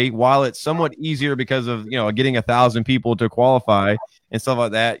your way, while it's somewhat easier because of, getting 1,000 people to qualify and stuff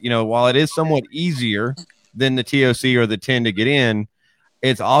like that, while it is somewhat easier than the TOC or the 10 to get in,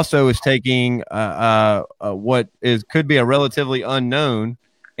 it's also is taking what could be a relatively unknown,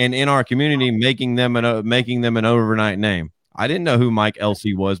 and in our community making them an overnight name. I didn't know who Mike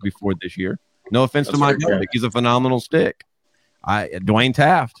Elsey was before this year. No offense to Mike Elsey, he's a phenomenal stick. Dwayne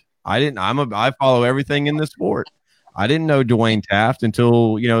Taft. I follow everything in this sport. I didn't know Dwayne Taft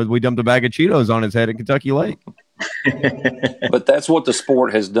until we dumped a bag of Cheetos on his head at Kentucky Lake. But that's what the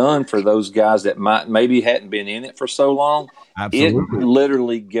sport has done for those guys that maybe hadn't been in it for so long. Absolutely. It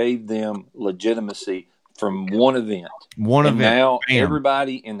literally gave them legitimacy from one event. Now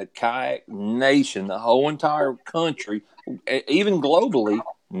everybody in the kayak nation, the whole entire country, even globally,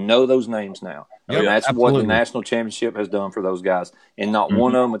 know those names now. And that's absolutely what the national championship has done for those guys. And not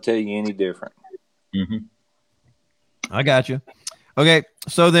one of them will tell you any different. I got you. Okay,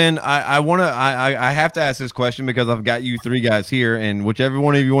 so then I have to ask this question because I've got you three guys here, and whichever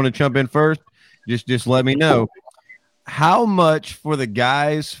one of you want to jump in first, just let me know. How much for the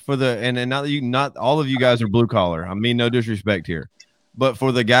guys and not all of you guys are blue collar. I mean no disrespect here, but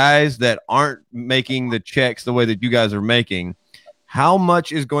for the guys that aren't making the checks the way that you guys are making, how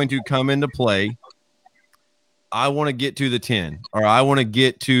much is going to come into play? I want to get to the 10, or I want to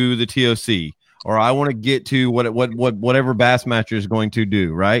get to the TOC, or I want to get to whatever Bassmaster is going to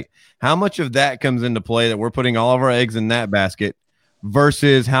do, right? How much of that comes into play that we're putting all of our eggs in that basket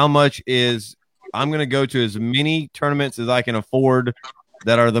versus how much is I'm going to go to as many tournaments as I can afford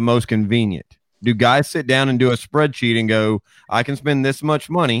that are the most convenient? Do guys sit down and do a spreadsheet and go, I can spend this much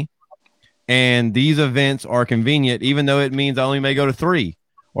money and these events are convenient, even though it means I only may go to 3,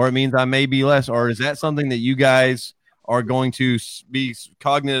 or it means I may be less? Or is that something that you guys are going to be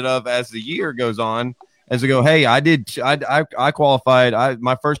cognizant of as the year goes on, as they go, hey, I qualified.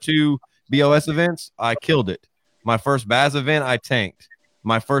 My first 2 BOS events, I killed it. My first Baz event, I tanked.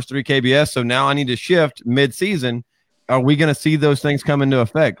 My first 3 KBS, so now I need to shift mid-season. Are we going to see those things come into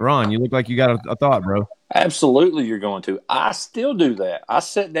effect? Ron, you look like you got a thought, bro. Absolutely, you're going to. I still do that. I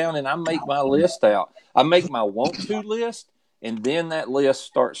sit down and I make my list out. I make my want-to list, and then that list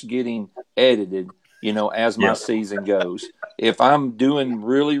starts getting edited, as my season goes. If I'm doing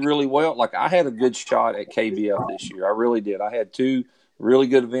really, really well, like I had a good shot at KBF this year. I really did. I had 2 really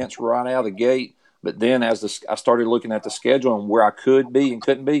good events right out of the gate. But then as I started looking at the schedule and where I could be and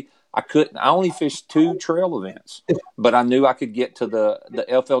couldn't be, I couldn't. I only fished 2 trail events, but I knew I could get to the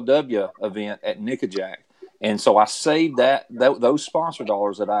FLW event at Nickajack. And so I saved those sponsor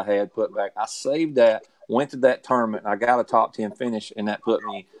dollars that I had put back. I saved that, went to that tournament, and I got a top 10 finish, and that put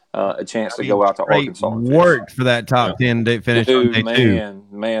me a chance to go out to Arkansas. Worked for that top 10 day finish. Dude, on day 2.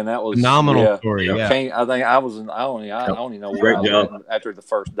 Man, that was phenomenal story. Yeah. I think I was. I don't even know where I was after the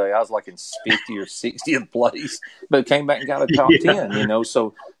first day. I was like in 50 or 60th place, but came back and got a top 10.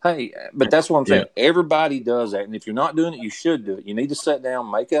 So hey, but that's what I'm saying. Everybody does that, and if you're not doing it, you should do it. You need to sit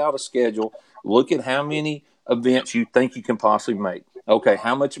down, make out a schedule, look at how many events you think you can possibly make. Okay,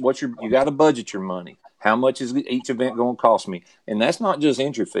 how much? You got to budget your money. How much is each event going to cost me? And that's not just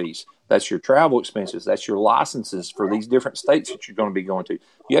entry fees. That's your travel expenses. That's your licenses for these different states that you're going to be going to.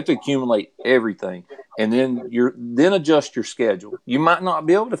 You have to accumulate everything, and then adjust your schedule. You might not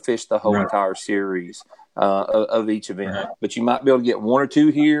be able to fish the whole entire series of each event, but you might be able to get 1 or 2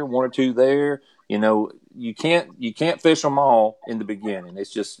 here, 1 or 2 there. You can't fish them all in the beginning.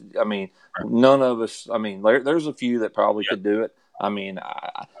 It's just, none of us. There's a few that probably could do it.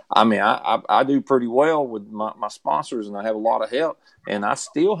 I do pretty well with my sponsors, and I have a lot of help, and I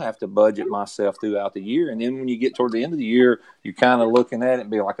still have to budget myself throughout the year. And then when you get toward the end of the year, you're kind of looking at it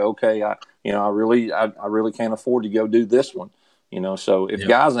and be like, okay, I really can't afford to go do this one. So if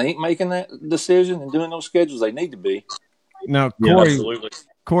guys ain't making that decision and doing those schedules, they need to be. No,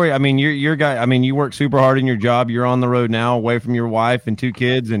 Corey, you're a guy. You work super hard in your job. You're on the road now, away from your wife and 2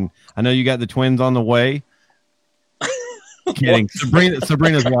 kids, and I know you got the twins on the way. Kidding.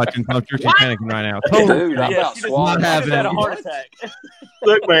 Sabrina's watching, so I'm sure she's panicking right now. Dude, she's not having a heart attack.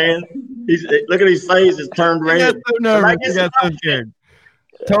 Look, man, look at his face; it's turned red. He got so nervous. He got so scared.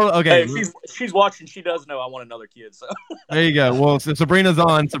 Okay. Hey, she's watching. She does know I want another kid. So there you go. Well, so Sabrina's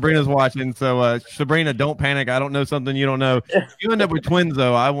on. Sabrina's watching. So Sabrina, don't panic. I don't know something you don't know. If you end up with twins,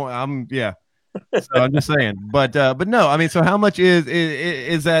 though, yeah. So I'm just saying. But no. So how much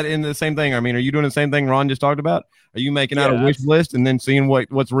is that in the same thing? Are you doing the same thing Ron just talked about? Are you making out a wish list and then seeing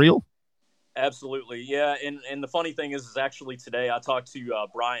what's real? Absolutely, yeah. And the funny thing is actually today I talked to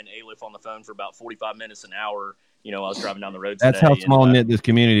Brian Aliff on the phone for about 45 minutes, an hour. I was driving down the road today. That's how small knit this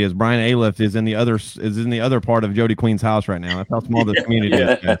community is. Brian Aliff is in the other part of Jody Queen's house right now. That's how small this community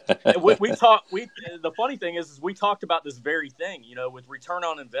is. We talked. The funny thing is we talked about this very thing. With return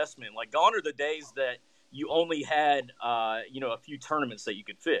on investment. Like gone are the days that you only had a few tournaments that you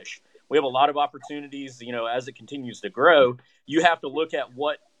could fish. We have a lot of opportunities. As it continues to grow, you have to look at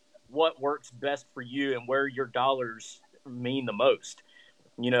what works best for you and where your dollars mean the most.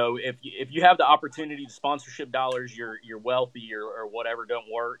 If you have the opportunity to sponsorship dollars, you're wealthy or whatever don't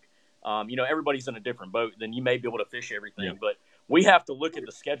work. Everybody's in a different boat. Then you may be able to fish everything, but we have to look at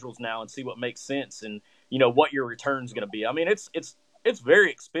the schedules now and see what makes sense and what your return is going to be. It's very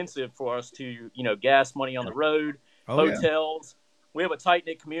expensive for us to gas money on the road, hotels. Yeah. We have a tight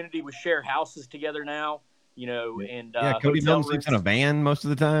knit community. We share houses together now. And Cody Milton sleeps in a van most of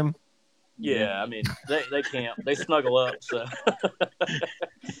the time. Yeah, they can't. They snuggle up. So,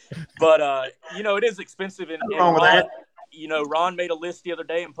 but it is expensive. And wrong with that. Ron made a list the other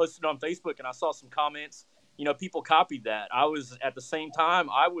day and posted it on Facebook, and I saw some comments. people copied that. I was at the same time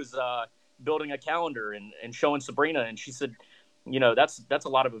I was building a calendar and showing Sabrina, and she said, that's a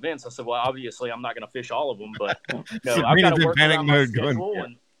lot of events. I said, well, obviously I'm not going to fish all of them, but I've got to work around my schedule,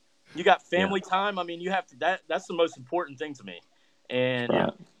 and you got family time. I mean, you have to, that's the most important thing to me. And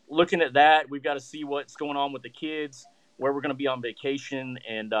looking at that, we've got to see what's going on with the kids, where we're going to be on vacation,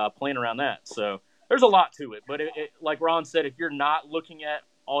 and plan around that. So there's a lot to it, but like Ron said, if you're not looking at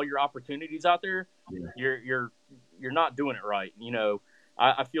all your opportunities out there, you're not doing it right.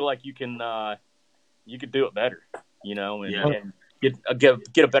 I feel like you can do it better, and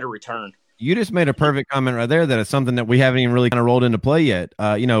get a better return. You just made a perfect comment right there. That it's something that we haven't even really kind of rolled into play yet.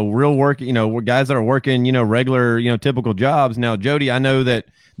 Real work, guys that are working, regular, typical jobs. Now, Jody, I know that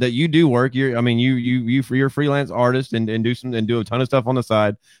you do work. You're a freelance artist and do a ton of stuff on the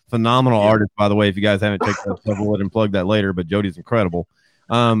side. Phenomenal artist, by the way. If you guys haven't checked that stuff, we'll let him plug that later. But Jody's incredible.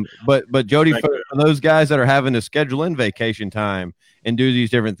 But Jody, for those guys that are having to schedule in vacation time and do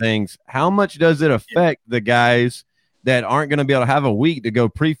these different things, how much does it affect the guys that aren't going to be able to have a week to go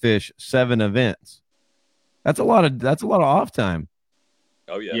pre-fish 7 events? That's a lot of off time.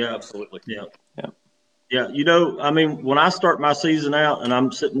 Oh yeah, absolutely. Yeah. When I start my season out and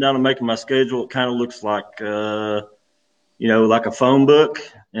I'm sitting down and making my schedule, it kind of looks like, like a phone book.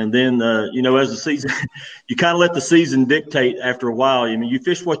 And then, as the season, you kind of let the season dictate after a while. I mean, you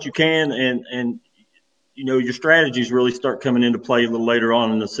fish what you can, and your strategies really start coming into play a little later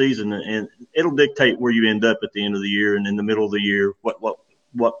on in the season, and it'll dictate where you end up at the end of the year and in the middle of the year, what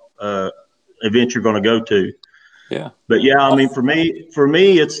event you're going to go to. Yeah. But yeah, I mean, for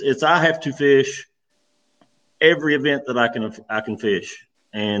me, it's I have to fish every event that I can fish,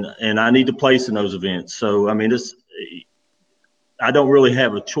 and I need to place in those events. So I mean, I don't really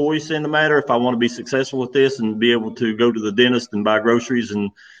have a choice in the matter if I want to be successful with this and be able to go to the dentist and buy groceries and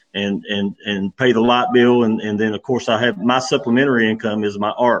pay the light bill. And then of course I have my supplementary income is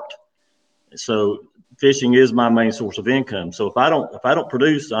my art. So fishing is my main source of income. So if I don't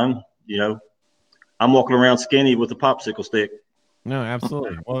produce, I'm walking around skinny with a popsicle stick. No,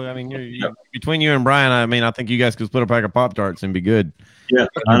 absolutely. Well, I mean, between you and Brian, I mean, I think you guys could split a pack of Pop-Tarts and be good. Yeah,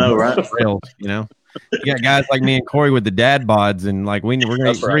 I know, right? You got guys like me and Corey with the dad bods, and like we're eating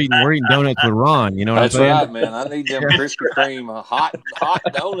donuts with Ron. You know what I'm saying? That's right, man. I need them Krispy Kreme hot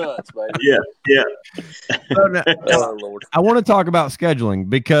donuts, baby. Yeah. So now, Lord. I want to talk about scheduling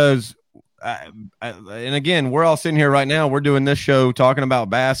because, and again, we're all sitting here right now. We're doing this show talking about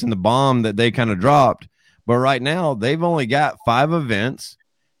bass and the bomb that they kind of dropped, but right now they've only got 5 events,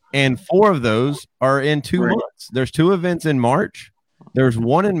 and 4 of those are in 2 months. There's 2 events in March. There's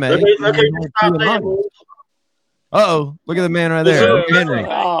 1 in May. Uh-oh, look at the man right there. What's up, Henry?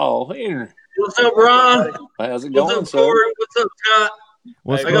 Oh, Henry. What's up, Ron? How's it going, What's up, Corey? What's up, Scott?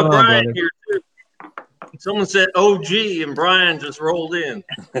 What's I going got on, Brian brother? here, too. Someone said OG, and Brian just rolled in.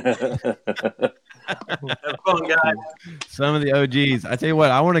 Have fun, guys. Some of the OGs. I tell you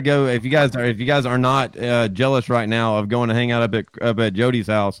what, I want to go. If you guys are not jealous right now of going to hang out up at Jody's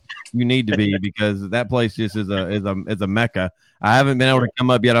house, you need to be, because that place just is a mecca. I haven't been able to come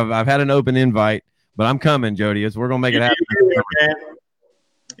up yet. I've had an open invite, but I'm coming, Jody. We're gonna make it happen.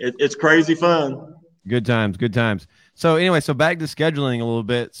 It's crazy fun. Good times. So anyway, so back to scheduling a little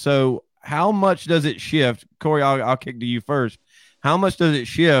bit. So how much does it shift, Corey? I'll kick to you first. How much does it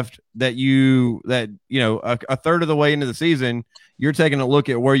shift that a third of the way into the season, you're taking a look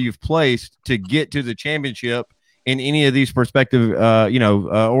at where you've placed to get to the championship in any of these prospective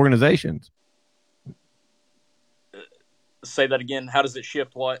organizations? Say that again. How does it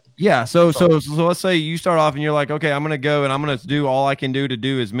shift what? Yeah. So let's say you start off and you're like, okay, I'm going to go and I'm going to do all I can do to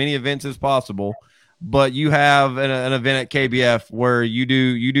do as many events as possible. But you have an event at KBF where you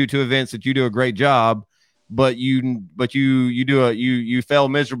do 2 events that you do a great job, but you fail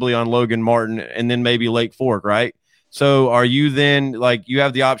miserably on Logan Martin and then maybe Lake Fork, right? So are you then, like, you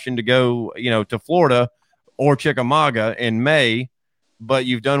have the option to go, to Florida or Chickamauga in May, but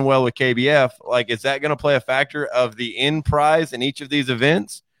you've done well with KBF. Like, is that going to play a factor of the end prize in each of these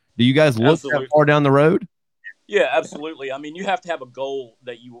events? Do you guys look that far down the road? Yeah, absolutely. I mean, you have to have a goal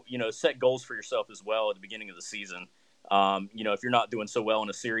that you set goals for yourself as well at the beginning of the season. If you're not doing so well in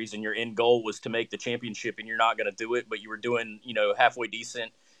a series and your end goal was to make the championship and you're not going to do it, but you were doing, halfway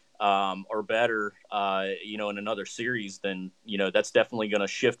decent or better, in another series, then, that's definitely going to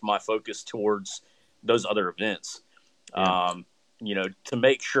shift my focus towards those other events. Yeah. To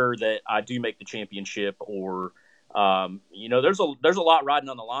make sure that I do make the championship, or, there's a lot riding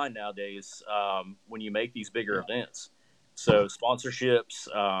on the line nowadays when you make these bigger events. So sponsorships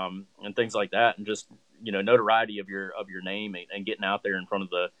and things like that, and just, notoriety of your name and getting out there in front of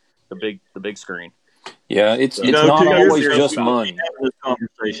the big screen. Yeah, it's You know, not 2 years always ago, just we money. having this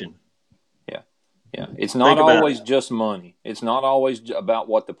conversation. Yeah, it's not Think about always it. just money. It's not always about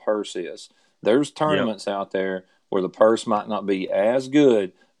what the purse is. There's tournaments out there where the purse might not be as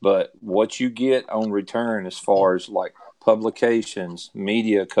good, but what you get on return as far as like publications,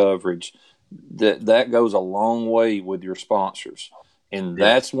 media coverage, that goes a long way with your sponsors. And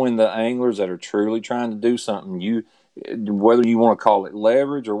that's when the anglers that are truly trying to do something, whether you want to call it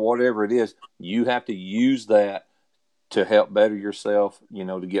leverage or whatever it is, you have to use that to help better yourself,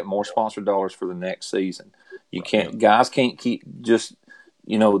 to get more sponsor dollars for the next season. Guys can't keep just,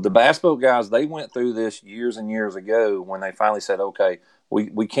 the bass boat guys, they went through this years and years ago when they finally said, okay,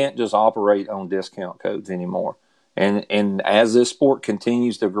 we can't just operate on discount codes anymore. And as this sport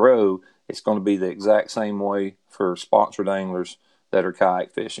continues to grow, it's going to be the exact same way for sponsored anglers that are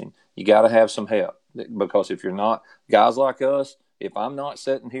kayak fishing. You got to have some help, because if you're not, guys like us, if I'm not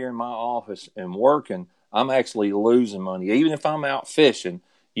sitting here in my office and working, I'm actually losing money. Even if I'm out fishing,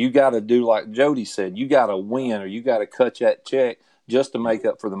 you got to do like Jody said, you got to win or you got to cut that check just to make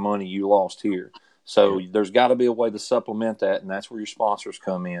up for the money you lost here. So there's got to be a way to supplement that, and that's where your sponsors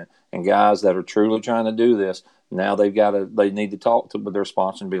come in. And guys that are truly trying to do this, now they need to talk to their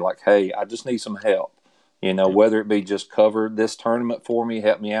sponsor and be like, hey, I just need some help. Whether it be just cover this tournament for me,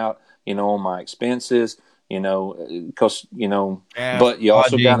 help me out, on my expenses, because, but you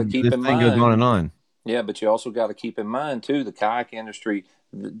also got to keep in mind. This thing goes on and on. Yeah, but you also got to keep in mind, too, the kayak industry,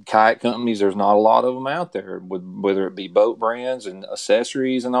 the kayak companies, there's not a lot of them out there, whether it be boat brands and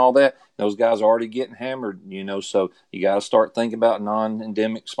accessories and all that. Those guys are already getting hammered, so you got to start thinking about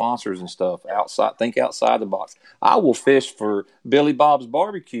non-endemic sponsors and stuff. Think outside the box. I will fish for Billy Bob's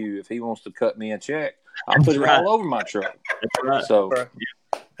Barbecue if he wants to cut me a check. I'll put it all over my truck. That's right. So,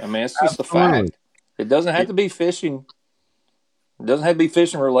 I mean, it's just a fact. It doesn't have to be fishing. It doesn't have to be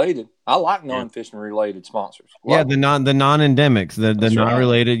fishing related. I like non-fishing related sponsors. The non-endemics, the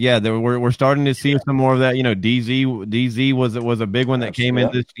non-related. Yeah, we're starting to see some more of that. DZ was a big one that came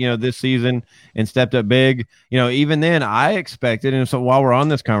in this season and stepped up big. Even then I expected, and so while we're on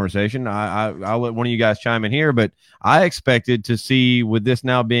this conversation, I'll let one of you guys chime in here, but I expected to see, with this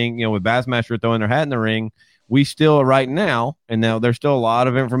now being, with Bassmaster throwing their hat in the ring, we still right now, and now there's still a lot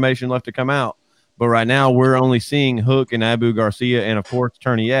of information left to come out. But right now, we're only seeing Hook and Abu Garcia, and of course,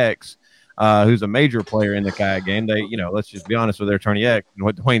 Tourney X, who's a major player in the kayak game. They, let's just be honest with their Tourney X and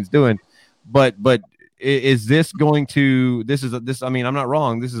what Dwayne's doing. But is this going to? I mean, I'm not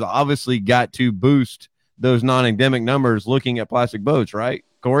wrong. This has obviously got to boost those non-endemic numbers. Looking at plastic boats, right,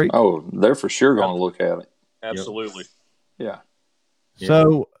 Corey? Oh, they're for sure going to look at it. Absolutely. Yeah.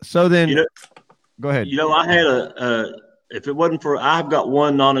 So then, go ahead. I had if it wasn't for, I've got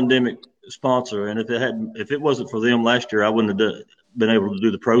one non-endemic sponsor, and if it wasn't for them last year, I wouldn't have been able to do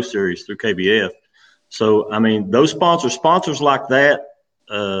the Pro Series through KBF. So I mean, those sponsors like that,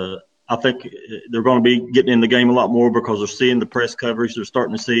 I think they're going to be getting in the game a lot more, because they're seeing the press coverage. They're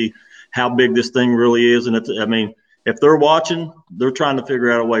starting to see how big this thing really is, and if they're watching, they're trying to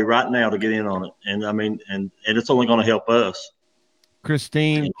figure out a way right now to get in on it. And I mean, and it's only going to help us.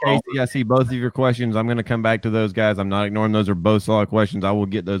 Christine, Casey, I see both of your questions. I'm going to come back to those guys. I'm not ignoring those. Are both solid questions. I will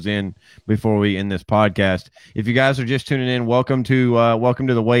get those in before we end this podcast. If you guys are just tuning in, welcome to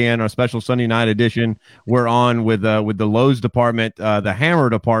the weigh-in, our special Sunday night edition. We're on with the Lowe's department, the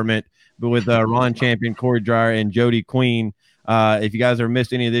Hammer department, with Ron Champion, Corey Dreyer, and Jody Queen. If you guys have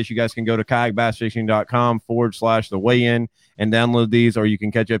missed any of this, you guys can go to kayakbassfishing.com/the weigh-in and download these, or you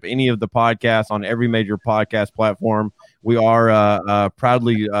can catch up any of the podcasts on every major podcast platform. We are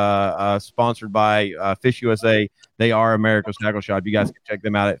proudly sponsored by Fish USA. They are America's tackle shop. You guys can check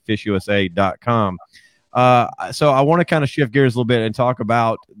them out at fishusa.com. So I want to kind of shift gears a little bit and talk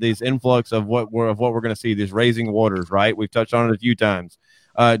about this influx of what we're going to see, these raising waters, right? We've touched on it a few times.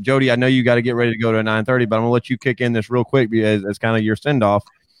 Jody, I know you got to get ready to go to 9:30, but I'm gonna let you kick in this real quick as kind of your send off.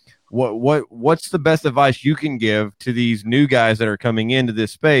 What's the best advice you can give to these new guys that are coming into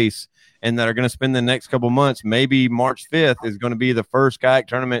this space and that are going to spend the next couple months? Maybe March 5th is going to be the first kayak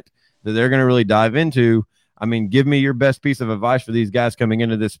tournament that they're going to really dive into. I mean, give me your best piece of advice for these guys coming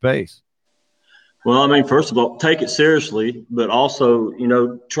into this space. Well, I mean, first of all, take it seriously, but also,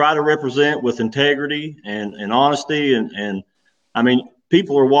 try to represent with integrity and honesty. And I mean,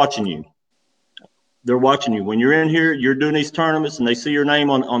 people are watching you. They're watching you. When you're in here, you're doing these tournaments and they see your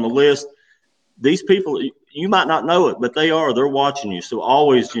name on the list. These people, you might not know it, but they're watching you. So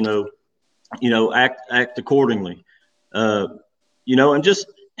always, act accordingly, and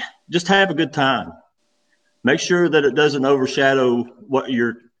just have a good time. Make sure that it doesn't overshadow what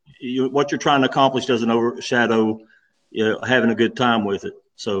you're trying to accomplish, doesn't overshadow, having a good time with it.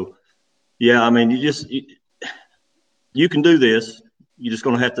 So, yeah, I mean, you can do this. You're just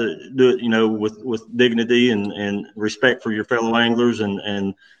going to have to do it, with dignity and respect for your fellow anglers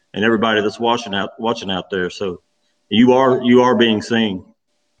and everybody that's watching out there. So you are being seen.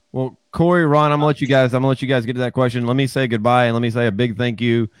 Well, Corey, Ron, I'm gonna let you guys get to that question. Let me say goodbye and let me say a big thank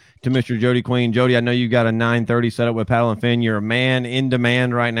you to Mr. Jody Queen. Jody, I know you got a 9:30 set up with Paddle and Fin. You're a man in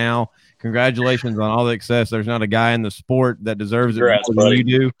demand right now. Congratulations on all the success. There's not a guy in the sport that deserves it more than you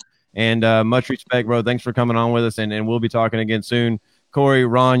do. And much respect, bro. Thanks for coming on with us, and we'll be talking again soon. Corey,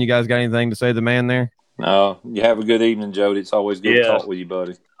 Ron, you guys got anything to say to the man there? No, you have a good evening, Jody. It's always good to talk with you,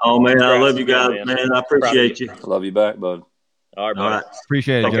 buddy. Oh, man, I love you guys, man. I appreciate you. I love you back, bud. All right.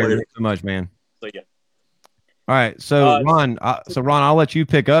 Appreciate it, Jody. Thanks so much, man. See ya. All right, so Ron, I'll let you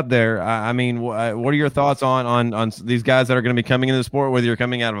pick up there. I mean, what are your thoughts on these guys that are going to be coming into the sport, whether you're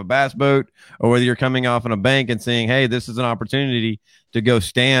coming out of a bass boat or whether you're coming off on a bank and saying, hey, this is an opportunity to go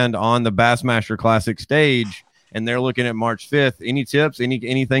stand on the Bassmaster Classic stage, and they're looking at March 5th. Any tips,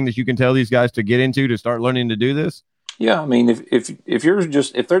 anything that you can tell these guys to get into to start learning to do this? Yeah, I mean,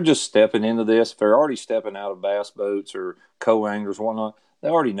 if they're just stepping into this, if they're already stepping out of bass boats or co-anglers, whatnot, they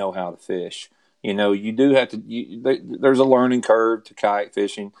already know how to fish. You do have to. There's a learning curve to kayak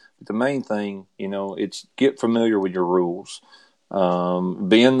fishing, but the main thing, it's get familiar with your rules.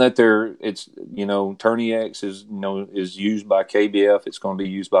 Being that Tourney X is used by KBF, it's going to be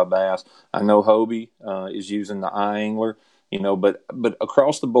used by Bass. I know Hobie is using the iAngler. But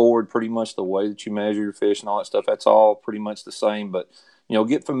across the board, pretty much the way that you measure your fish and all that stuff, that's all pretty much the same. But,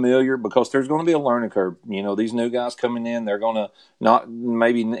 get familiar because there's going to be a learning curve. These new guys coming in, they're going to not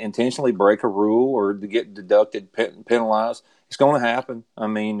maybe intentionally break a rule or to get deducted, penalized. It's going to happen. I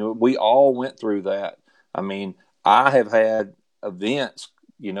mean, we all went through that. I mean, I have had events,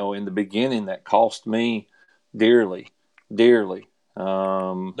 in the beginning that cost me dearly. There's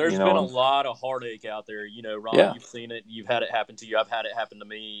been a lot of heartache out there, Ron, You've seen it. You've had it happen to you. I've had it happen to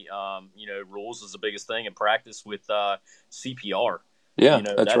me. Rules is the biggest thing in practice with CPR. Yeah,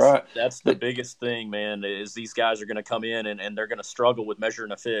 that's right. That's the biggest thing, man, is these guys are going to come in and they're going to struggle with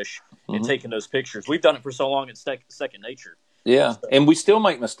measuring a fish and taking those pictures. We've done it for so long, it's second nature. Yeah, and we still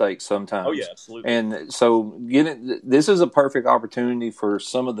make mistakes sometimes. Oh, yeah, absolutely. And so this is a perfect opportunity for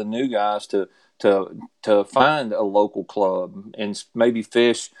some of the new guys to find a local club and maybe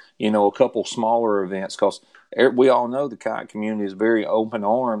fish, a couple smaller events because we all know the kayak community is very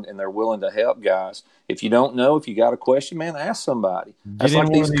open-armed and they're willing to help guys. If you don't know, if you got a question, man, ask somebody. That's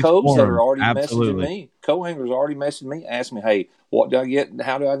like these coves that are already messaging me. Co-anglers already messaging me, ask me, hey, what do I get?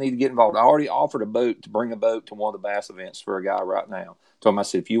 How do I need to get involved? I already offered to bring a boat to one of the bass events for a guy right now. So I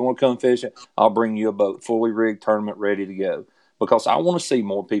said, if you want to come fish it, I'll bring you a boat, fully rigged, tournament ready to go. Because I want to see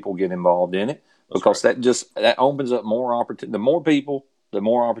more people get involved in it. Because that opens up more opportunity. The more people, the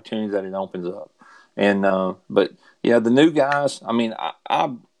more opportunities that it opens up. And but yeah, the new guys. I mean,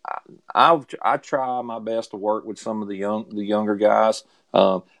 I try my best to work with some of the younger guys.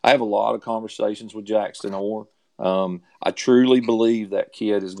 I have a lot of conversations with Jackson Orr. I truly believe that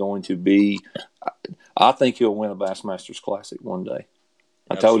kid is going to be. I think he'll win a Bassmasters Classic one day.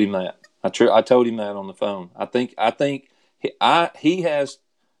 I told him that. I told him that on the phone. I think he has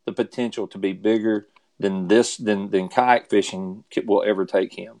the potential to be bigger than kayak fishing will ever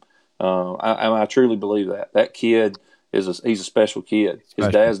take him. I truly believe that kid he's a special kid. His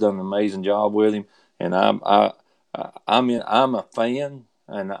dad's done an amazing job with him, and I'm a fan,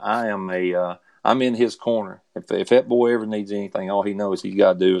 and I'm in his corner. If that boy ever needs anything, all he knows he's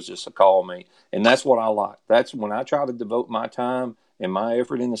got to do is just call me, and that's what I like. That's when I try to devote my time and my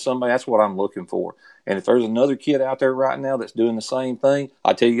effort into somebody. That's what I'm looking for. And if there's another kid out there right now that's doing the same thing,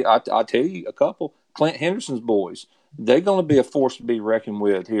 I tell you a couple. Clint Henderson's boys, they're going to be a force to be reckoned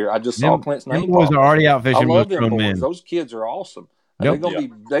with here. I just saw Clint's name. Them boys are already out fishing with grown boys. men. Those kids are awesome. They're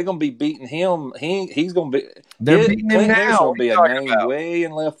gonna be beating him. He's gonna be. They're beating him now. Will be a name way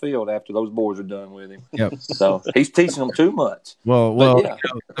in left field after those boys are done with him. Yep. So he's teaching them too much. Well, yeah.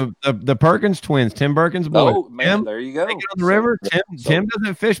 The Perkins twins, Tim Perkins' boys. Oh man, there you go. They get on the river. Tim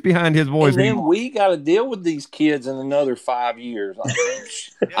doesn't fish behind his boys. And then we got to deal with these kids in another 5 years.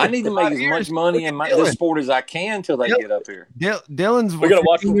 I need to make as much money in this sport as I can until they get up here. Dylan's we got to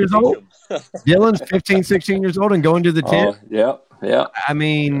watch years old. Dylan's 15, 16 years old and going to the 10. Yeah. I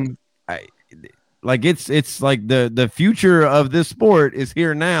mean, it's like the future of this sport is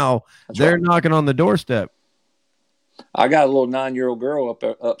here now. They're knocking on the doorstep. I got a little 9-year-old girl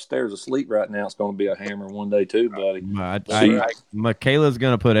upstairs asleep right now. It's going to be a hammer one day too, buddy. Michaela's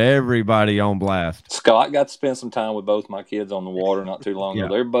going to put everybody on blast. Scott got to spend some time with both my kids on the water not too long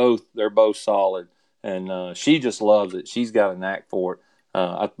ago. They're both solid, and she just loves it. She's got a knack for it.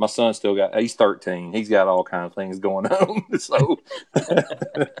 My son he's 13. He's got all kinds of things going on. So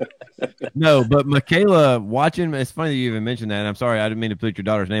no, but Michaela watching, it's funny that you even mentioned that. And I'm sorry, I didn't mean to put your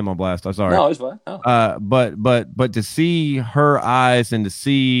daughter's name on blast. I'm sorry. No, it's fine. No. But to see her eyes and to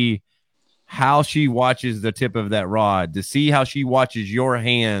see how she watches the tip of that rod, to see how she watches your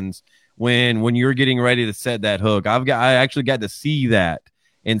hands when you're getting ready to set that hook. I actually got to see that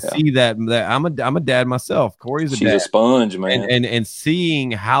and see that I'm a dad myself. Corey's She's a sponge, man. And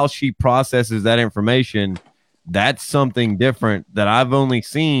seeing how she processes that information, that's something different that I've only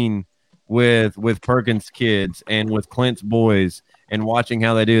seen with Perkins' kids and with Clint's boys, and watching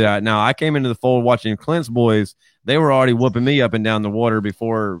how they do that. Now, I came into the fold watching Clint's boys. They were already whooping me up and down the water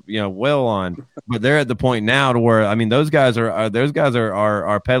before, well on. But they're at the point now to where, I mean, those guys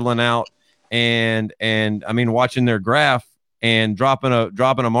are pedaling out and I mean, watching their graph and dropping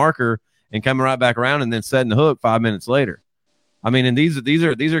a marker and coming right back around and then setting the hook 5 minutes later. I mean, and these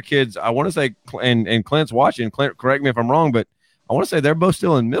are kids. I want to say, and Clint's watching. Clint, correct me if I'm wrong, but I want to say they're both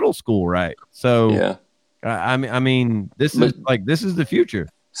still in middle school, right? So yeah. I mean, this is the future.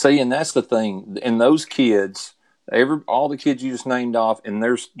 See, and that's the thing. And those kids, all the kids you just named off, and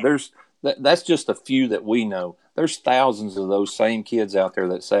that's just a few that we know. There's thousands of those same kids out there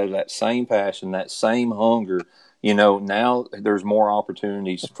that say that same passion, that same hunger. Now there's more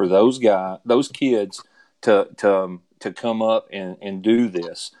opportunities for those kids to come up and do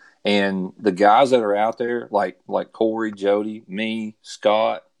this. And the guys that are out there, like Corey, Jody, me,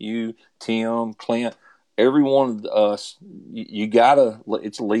 Scott, you, Tim, Clint, every one of us,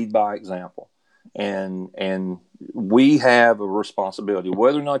 it's lead by example. And we have a responsibility,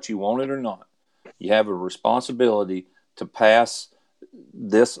 whether or not you want it or not, you have a responsibility to pass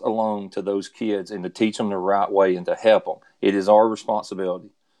this along to those kids and to teach them the right way and to help them. It is our responsibility.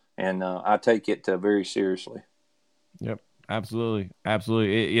 And I take it very seriously. Yep. Absolutely.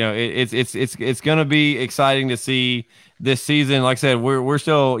 It's going to be exciting to see this season. Like I said, we're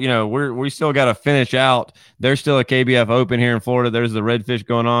still, we still got to finish out. There's still a KBF Open here in Florida. There's the Redfish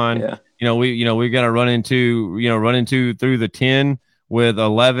going on. Yeah. We got to run into through the 10 with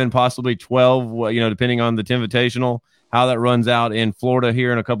 11, possibly 12, depending on the Invitational, how that runs out in Florida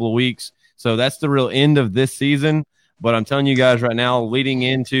here in a couple of weeks. So that's the real end of this season. But I'm telling you guys right now, leading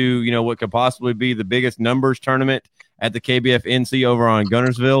into, what could possibly be the biggest numbers tournament at the KBF NC over on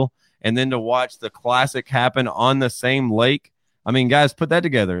Guntersville, and then to watch the Classic happen on the same lake. I mean, guys, put that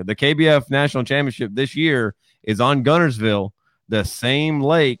together. The KBF National Championship this year is on Guntersville, the same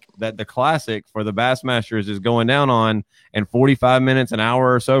lake that the Classic for the Bassmasters is going down on, and 45 minutes, an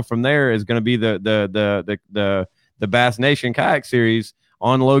hour or so from there is going to be the Bass Nation Kayak Series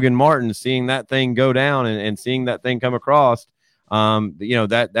on Logan Martin. Seeing that thing go down and seeing that thing come across,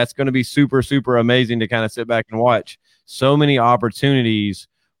 that's going to be super, super amazing to kind of sit back and watch. So many opportunities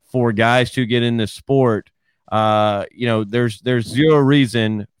for guys to get in this sport. There's zero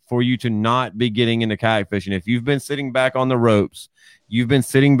reason for you to not be getting into kayak fishing. If you've been sitting back on the ropes, you've been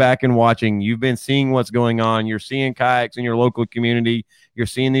sitting back and watching, you've been seeing what's going on, you're seeing kayaks in your local community, you're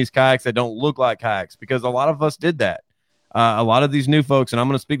seeing these kayaks that don't look like kayaks, because a lot of us did that. A lot of these new folks, and I'm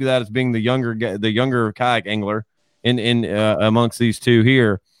going to speak to that as being the younger kayak angler in amongst these two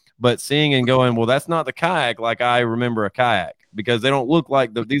here, but seeing and going, well, that's not the kayak like I remember a kayak, because they don't look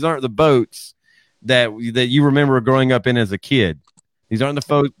like these aren't the boats that you remember growing up in as a kid. These aren't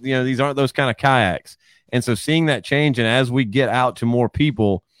these aren't those kind of kayaks. And so seeing that change, and as we get out to more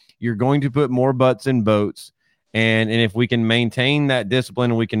people, you're going to put more butts in boats. And if we can maintain that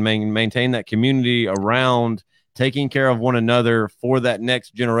discipline, and we can maintain that community around taking care of one another for that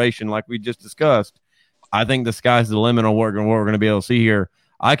next generation, like we just discussed, I think the sky's the limit on what we're going to be able to see here.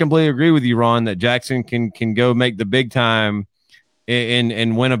 I completely agree with you, Ron, that Jackson can go make the big time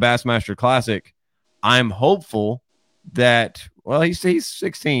and win a Bassmaster Classic. I'm hopeful that, well, he's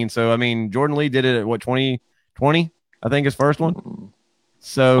 16. So, I mean, Jordan Lee did it at, 2020, I think, his first one.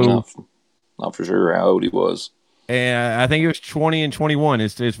 So, not for sure how old he was. And I think it was 20 and 21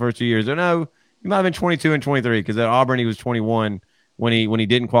 his first 2 years. Or no, he might have been 22 and 23, because at Auburn he was 21 when he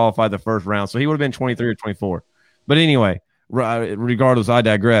didn't qualify the first round. So he would have been 23 or 24. But anyway, regardless, I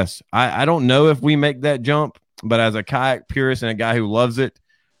digress. I don't know if we make that jump, but as a kayak purist and a guy who loves it,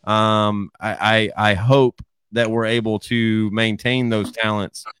 I hope that we're able to maintain those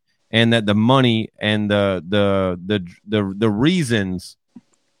talents, and that the money and the reasons,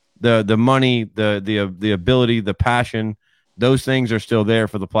 the money, the ability, the passion, those things are still there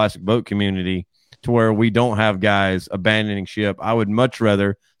for the plastic boat community, to where we don't have guys abandoning ship. I would much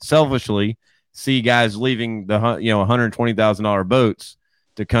rather, selfishly, see guys leaving the $120,000 boats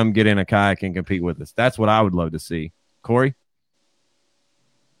to come get in a kayak and compete with us. That's what I would love to see. Corey?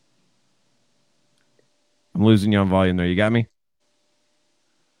 I'm losing you on volume there. You got me?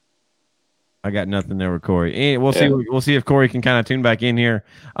 I got nothing there with Corey. We'll see. We'll see if Corey can kind of tune back in here.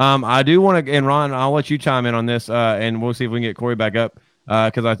 I do want to, and Ron, I'll let you chime in on this, and we'll see if we can get Corey back up.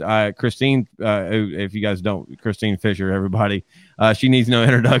 Because Christine, if you guys don't, Christine Fisher, everybody, she needs no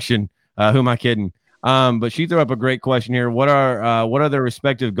introduction. Who am I kidding? But she threw up a great question here. What are their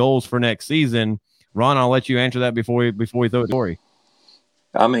respective goals for next season? Ron, I'll let you answer that before we throw it to Corey.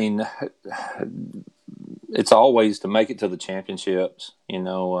 I mean, it's always to make it to the championships.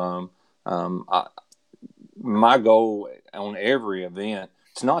 My goal on every event,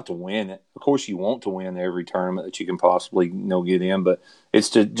 it's not to win it. Of course, you want to win every tournament that you can possibly get in, but it's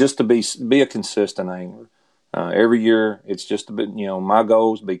to be a consistent angler. Every year, it's just a bit. My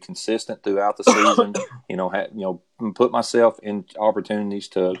goal is to be consistent throughout the season. Put myself in opportunities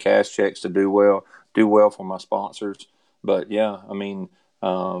to cash checks to do well for my sponsors. But yeah, I mean,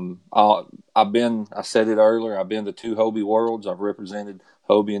 I said it earlier. I've been to 2 Hobie Worlds. I've represented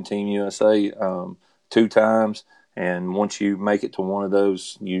Hobie and Team USA 2 times. And once you make it to one of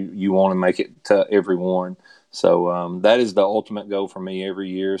those, you want to make it to every one. So that is the ultimate goal for me every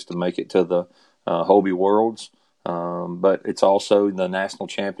year, is to make it to the Hobie Worlds. But it's also the national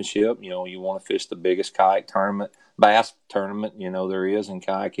championship. You want to fish the biggest kayak tournament, bass tournament, there is in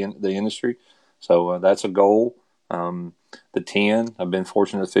kayak in the industry. So that's a goal. The 10, I've been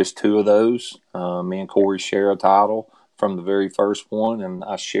fortunate to fish 2 of those. Me and Corey share a title from the very first one, and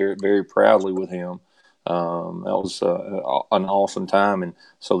I share it very proudly with him. That was an awesome time. And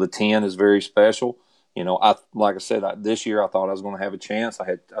so the 10 is very special. Like I said, this year I thought I was going to have a chance.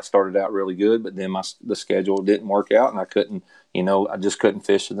 I started out really good, but then the schedule didn't work out, and I couldn't, I just couldn't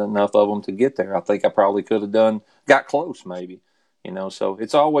fish enough of them to get there. I think I probably could have got close maybe, so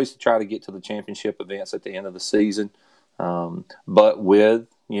it's always to try to get to the championship events at the end of the season. But with,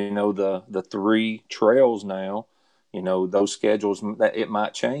 the 3 trails now, those schedules, it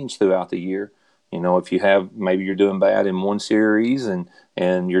might change throughout the year. If you have, maybe you're doing bad in one series and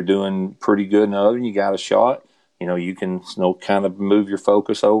you're doing pretty good in another and you got a shot, you can, kind of move your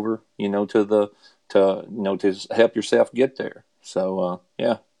focus over, to help yourself get there. So,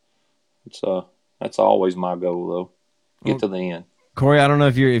 yeah, that's always my goal though. Get to the end. Corey, I don't know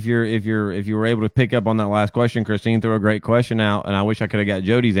if you were able to pick up on that last question. Christine threw a great question out, and I wish I could have got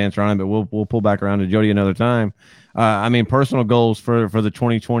Jody's answer on it, but we'll pull back around to Jody another time. I mean, personal goals for the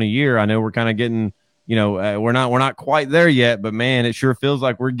 2020 year. I know we're kind of getting, we're not quite there yet, but man, it sure feels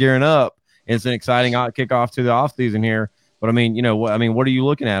like we're gearing up. It's an exciting kickoff to the off season here. But I mean, what are you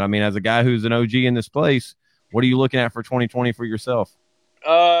looking at? I mean, as a guy who's an OG in this place, what are you looking at for 2020 for yourself?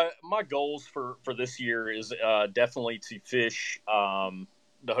 My goals for this year is definitely to fish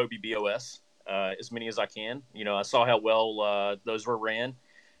the Hobie BOS as many as I can. I saw how well those were ran.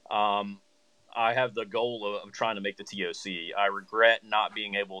 I have the goal of trying to make the TOC. I regret not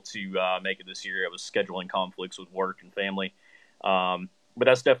being able to make it this year. I was scheduling conflicts with work and family. But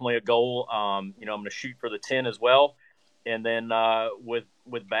that's definitely a goal. I'm going to shoot for the 10 as well. And then with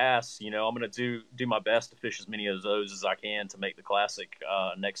bass, I'm going to do my best to fish as many of those as I can to make the Classic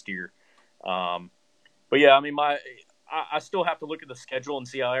next year. But yeah, I mean, I still have to look at the schedule and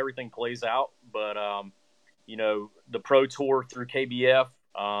see how everything plays out. But the Pro Tour through KBF,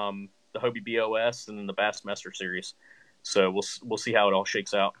 the Hobie BOS, and then the Bassmaster Series. So we'll see how it all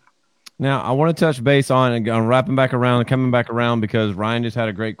shakes out. Now, I want to touch base on wrapping back around and coming back around, because Ryan just had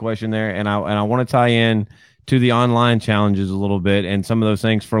a great question there, and I want to tie in to the online challenges a little bit and some of those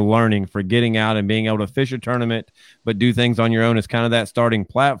things for learning, for getting out and being able to fish a tournament, but do things on your own as kind of that starting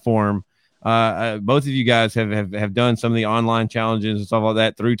platform. Both of you guys have done some of the online challenges and stuff like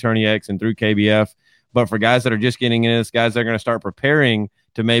that through Tourney X and through KBF. But for guys that are just getting in this, guys that are going to start preparing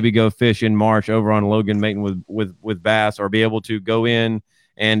to maybe go fish in March over on Logan mating with bass, or be able to go in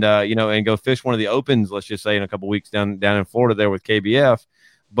and and go fish one of the opens, let's just say in a couple weeks down in Florida there with KBF.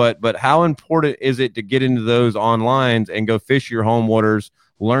 But how important is it to get into those onlines and go fish your home waters,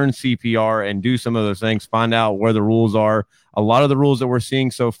 learn CPR, and do some of those things, find out where the rules are? A lot of the rules that we're seeing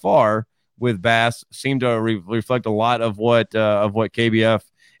so far with bass seem to reflect a lot of what KBF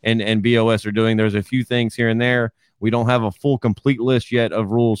and BOS are doing. There's a few things here and there. We don't have a full complete list yet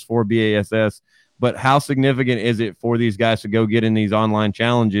of rules for BASS, but how significant is it for these guys to go get in these online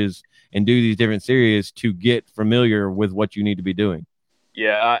challenges and do these different series to get familiar with what you need to be doing?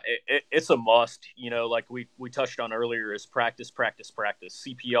 Yeah, it's a must. Like we touched on earlier, is practice.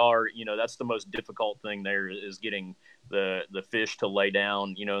 CPR, that's the most difficult thing there, is getting the fish to lay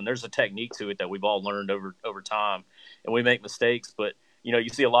down, and there's a technique to it that we've all learned over time, and we make mistakes, but you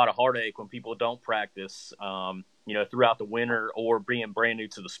see a lot of heartache when people don't practice, throughout the winter or being brand new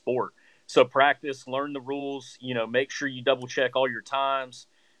to the sport. So practice, learn the rules, make sure you double check all your times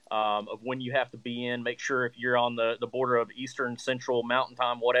of when you have to be in. Make sure if you're on the border of Eastern, Central, Mountain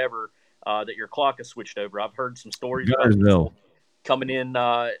Time, whatever, that your clock is switched over. I've heard some stories about people coming in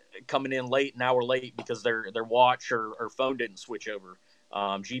late, an hour late because their watch or phone didn't switch over.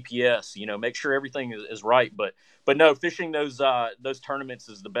 GPS, make sure everything is right. But no, fishing those tournaments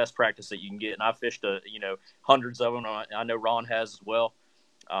is the best practice that you can get. And I've fished hundreds of them. I know Ron has as well.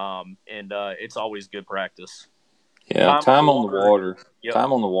 And it's always good practice. Yeah, time on the water. Yep.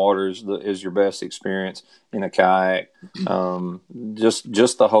 Time on the water is your best experience in a kayak.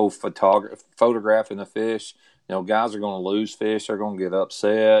 Just the whole photographing the fish. Guys are going to lose fish. They're going to get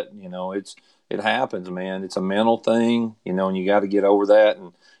upset. It happens, man. It's a mental thing, and you got to get over that.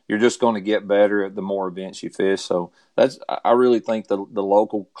 And you're just going to get better at the more events you fish. So I really think the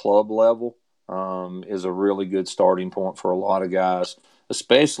local club level is a really good starting point for a lot of guys,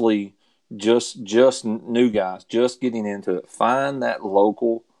 especially just new guys, just getting into it. Find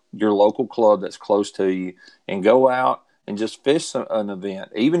your local club that's close to you and go out and just fish an event.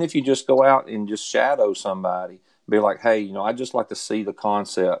 Even if you just go out and just shadow somebody, be like, hey, I just like to see the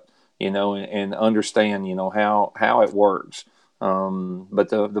concept, and understand, how it works. But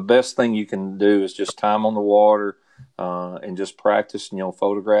the best thing you can do is just time on the water and just practice,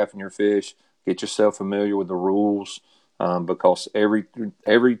 photographing your fish, get yourself familiar with the rules. Because every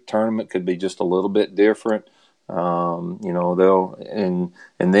tournament could be just a little bit different, and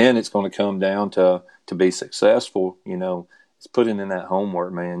then it's going to come down to be successful. It's putting in that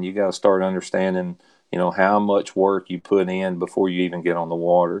homework, man. You got to start understanding, how much work you put in before you even get on the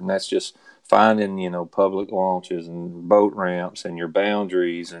water, and that's just finding, public launches and boat ramps and your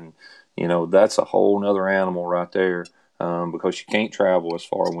boundaries, and that's a whole nother animal right there, because you can't travel as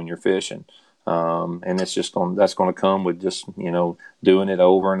far when you're fishing. And it's just that's going to come with just, doing it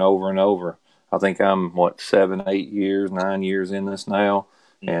over and over and over. I think I'm 7, 8 years, 9 years in this now.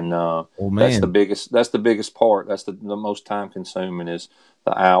 And, that's the biggest part. That's the most time consuming is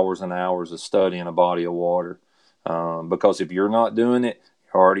the hours and hours of studying a body of water. Because if you're not doing it,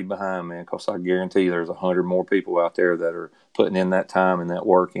 you're already behind, man, because I guarantee there's 100 more people out there that are putting in that time and that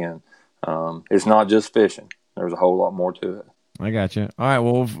work in. It's not just fishing. There's a whole lot more to it. I got you. All right.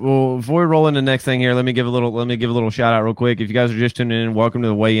 Well, before we roll into the next thing here, let me give a little shout out real quick. If you guys are just tuning in, welcome to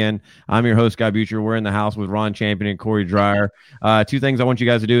the weigh-in. I'm your host, Guy Butcher. We're in the house with Ron Champion and Corey Dreyer. Two things I want you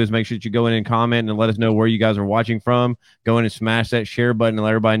guys to do is make sure that you go in and comment and let us know where you guys are watching from. Go in and smash that share button and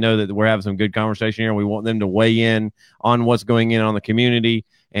let everybody know that we're having some good conversation here. We want them to weigh in on what's going in on the community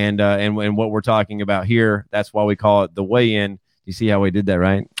and what we're talking about here. That's why we call it the weigh-in. You see how we did that,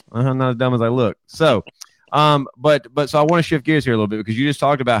 right? I'm not as dumb as I look. So. But so I want to shift gears here a little bit because you just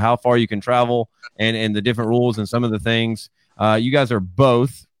talked about how far you can travel and the different rules and some of the things. You guys are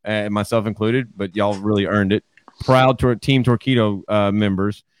both, myself included, but y'all really earned it. Proud Team Torqeedo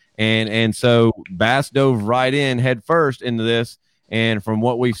members, and so Bass dove right in head first into this. And from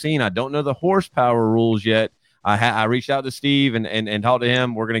what we've seen, I don't know the horsepower rules yet. I reached out to Steve and talked to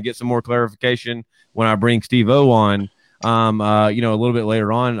him. We're going to get some more clarification when I bring Steve O on. A little bit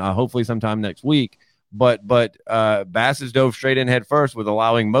later on, hopefully sometime next week. But Bass has dove straight in head first with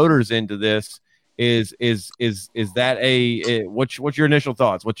allowing motors into this. Is that what's your initial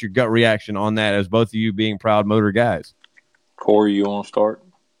thoughts? What's your gut reaction on that as both of you being proud motor guys? Corey, you want to start?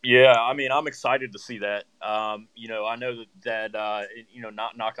 Yeah, I mean, I'm excited to see that. I know that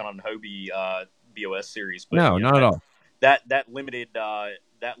not knocking on Hobie BOS series, but no, not at all. That limited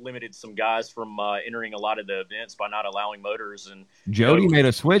some guys from entering a lot of the events by not allowing motors. And Jody made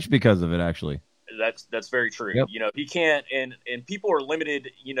a switch because of it, actually. That's very true. Yep. He can't, and people are limited,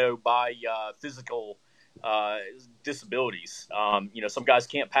 by physical disabilities. Some guys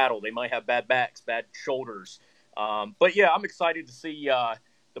can't paddle. They might have bad backs, bad shoulders. But yeah, I'm excited to see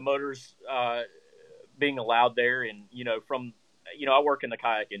the motors being allowed there. And, I work in the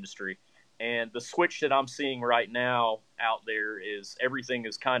kayak industry, and the switch that I'm seeing right now out there is everything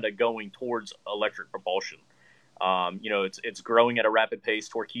is kind of going towards electric propulsion. It's growing at a rapid pace.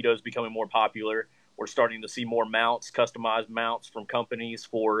 Torqeedo is becoming more popular. We're starting to see more mounts, customized mounts from companies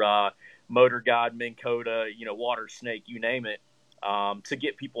for Motor Guide, Minn Kota, Water Snake, you name it, to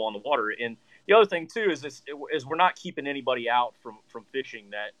get people on the water. And the other thing too is we're not keeping anybody out from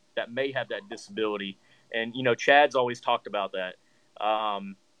fishing that may have that disability. And Chad's always talked about that.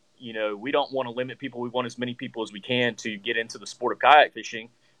 We don't want to limit people. We want as many people as we can to get into the sport of kayak fishing,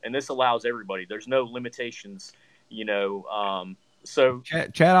 and this allows everybody. There's no limitations. So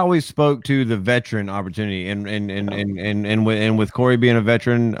Chad always spoke to the veteran opportunity, and with Corey being a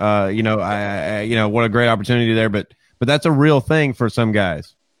veteran, what a great opportunity there. But that's a real thing for some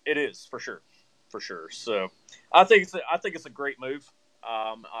guys. It is for sure. So I think it's a great move.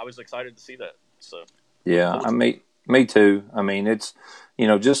 I was excited to see that. So yeah, me too. I mean, it's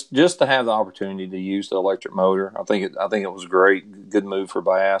just to have the opportunity to use the electric motor. I think it was great. Good move for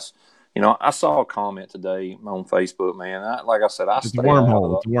Bass. I saw a comment today on Facebook, man. Like I said, It's a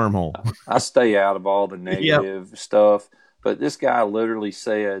wormhole. It's a wormhole. I stay out of all the negative stuff. But this guy literally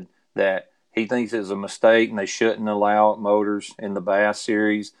said that he thinks it's a mistake and they shouldn't allow motors in the Bass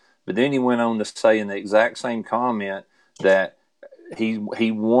series. But then he went on to say in the exact same comment that he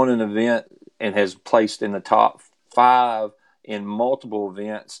won an event and has placed in the top 5 in multiple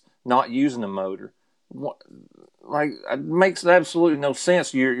events not using a motor. Like, it makes absolutely no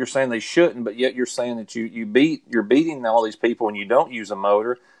sense. You're saying they shouldn't, but yet you're saying that you're beating all these people and you don't use a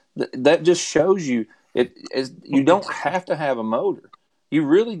motor. That just shows you you don't have to have a motor. You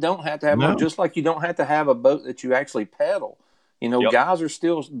really don't have to have a motor, just like you don't have to have a boat that you actually pedal. Guys are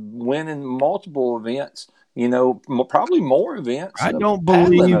still winning multiple events. Probably more events. I don't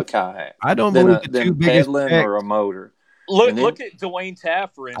believe a kayak. I don't believe the two biggest pedaling or a motor. Look at Dwayne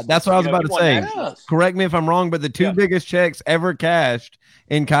Taft, for instance. That's what I was about to say. Yeah. Correct me if I'm wrong, but the two biggest checks ever cashed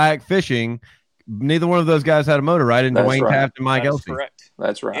in kayak fishing, neither one of those guys had a motor, right? And Dwayne Taft and Mike Elsey. Correct.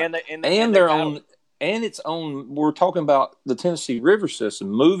 That's right. And their own. And its own, we're talking about the Tennessee River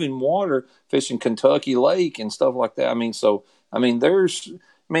system, moving water, fishing Kentucky Lake and stuff like that.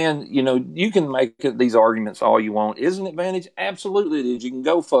 You can make these arguments all you want. Is an advantage? Absolutely it is. You can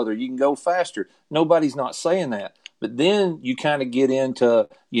go further. You can go faster. Nobody's not saying that. But then you kind of get into,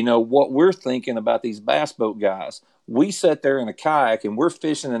 what we're thinking about these bass boat guys. We sit there in a kayak and we're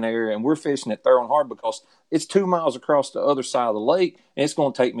fishing an area and we're fishing at Thurl Harbor because it's 2 miles across the other side of the lake and it's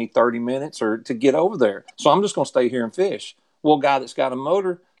going to take me 30 minutes or to get over there. So I'm just going to stay here and fish. Well, a guy that's got a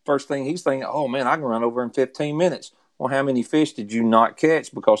motor, first thing he's thinking, oh man, I can run over in 15 minutes. Well, how many fish did you not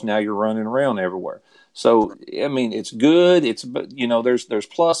catch because now you're running around everywhere? So, it's good. There's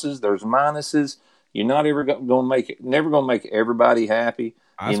pluses, there's minuses. You're not ever going to make it, never going to make everybody happy.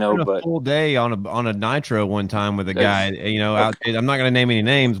 I spent a full day on a nitro one time with a guy, I'm not going to name any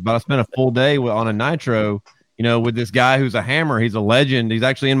names, but I spent a full day on a nitro, with this guy who's a hammer. He's a legend. He's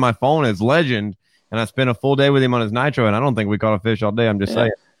actually in my phone as legend. And I spent a full day with him on his nitro, and I don't think we caught a fish all day. I'm just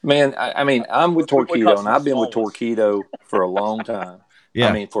saying. Man, I'm with Torqeedo, and I've been with Torqeedo for a long time.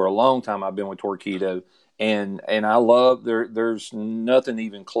 Yeah. For a long time I've been with Torqeedo. And I love there's nothing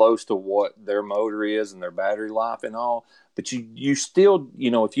even close to what their motor is and their battery life and all. But you still,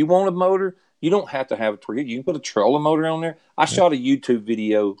 if you want a motor, you don't have to have a Torqeedo. You can put a trolling motor on there. I shot a YouTube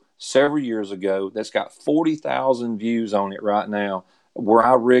video several years ago that's got 40,000 views on it right now, where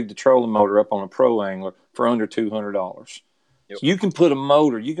I rigged a trolling motor up on a Pro Angler for under $200. Yep. So you can put a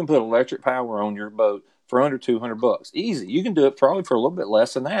motor, you can put electric power on your boat for under $200. Easy. You can do it probably for a little bit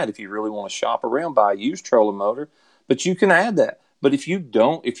less than that if you really want to shop around, buy a used trolling motor, but you can add that. But if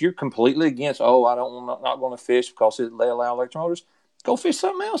you're completely against, not going to fish because they allow electric motors, go fish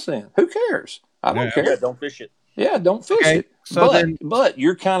something else then. Who cares? I don't care. Yeah, don't fish it. Yeah, don't fish it. So but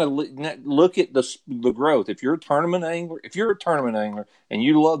you're kind of look at the growth. If you're a tournament angler and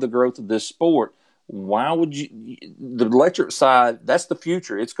you love the growth of this sport, why would you? The electric side, that's the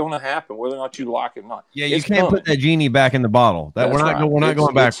future. It's going to happen, whether or not you like it or not. Yeah, you can't put that genie back in the bottle. We're not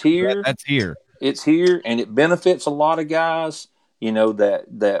going back. It's here. That's here. It's here, and it benefits a lot of guys.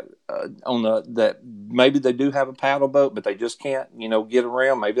 That maybe they do have a paddle boat, but they just can't, get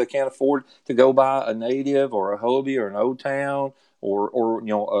around. Maybe they can't afford to go buy a native or a Hobie or an Old Town or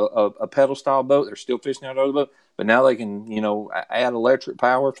a pedal style boat. They're still fishing out of the boat, but now they can, add electric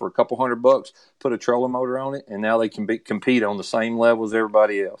power for a couple $100, put a trolling motor on it, and now they can compete on the same level as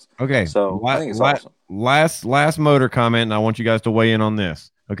everybody else. Okay. So I think it's awesome. Last motor comment, and I want you guys to weigh in on this.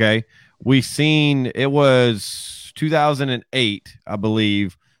 Okay. It was 2008, I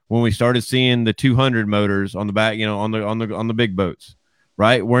believe, when we started seeing the 200 motors on the back, on the big boats,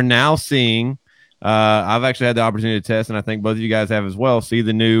 right? We're now seeing, I've actually had the opportunity to test, and I think both of you guys have as well, see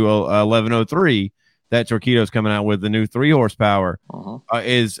the new 1103 that Torqeedo's coming out with, the new 3 horsepower.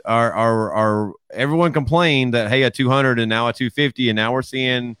 Everyone complained that, hey, a 200 and now a 250, and now we're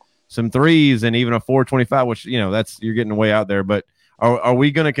seeing some 3s and even a 425, which, you're getting way out there, but are we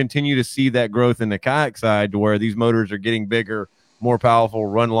going to continue to see that growth in the kayak side to where these motors are getting bigger, more powerful,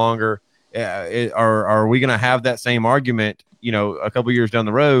 run longer? Are we going to have that same argument, a couple years down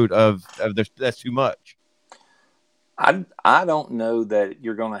the road of that's too much? I don't know that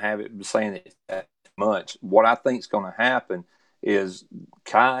you're going to have it saying it that much. What I think is going to happen is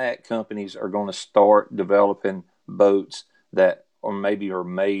kayak companies are going to start developing boats that are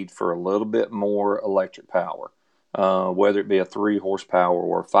made for a little bit more electric power. whether it be a 3 horsepower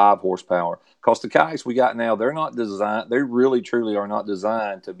or a 5 horsepower. Because the kayaks we got now, they're not designed. They really truly are not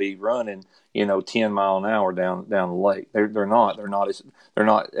designed to be running 10 mile an hour down the lake. They're not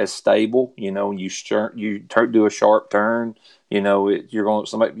as stable. You do a sharp turn. You're going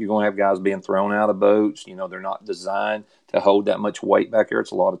to have guys being thrown out of boats. They're not designed to hold that much weight back there.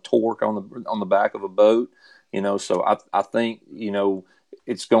 It's a lot of torque on the back of a boat. So I think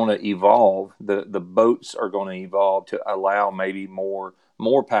it's going to evolve. The boats are going to evolve to allow maybe more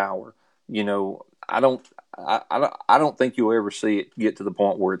power. I don't think you'll ever see it get to the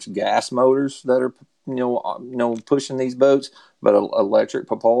point where it's gas motors that are pushing these boats, but electric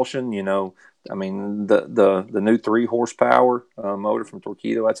propulsion. I mean the new 3 horsepower motor from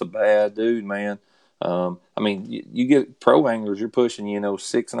Torqeedo. That's a bad dude, man. I mean you get pro anglers, you're pushing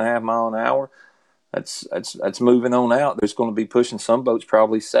 6.5 mile an hour. That's moving on out. There's going to be pushing some boats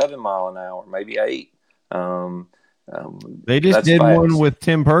probably 7 mile an hour, maybe 8. They just did fast. One with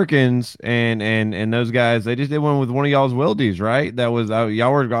Tim Perkins and those guys. They just did one with one of y'all's Wildies, right? That was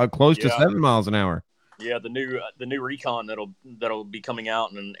y'all were close to 7 miles an hour. Yeah, the new Recon that'll be coming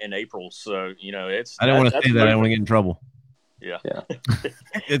out in April. So it's. I don't want to say that. I don't want to get in trouble. Yeah.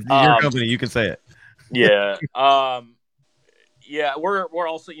 It's your company. You can say it. Yeah. Yeah, we're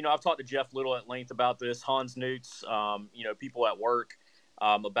also, I've talked to Jeff Little at length about this, Hans Newts, people at work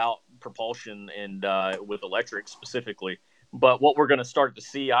about propulsion and with electric specifically. But what we're going to start to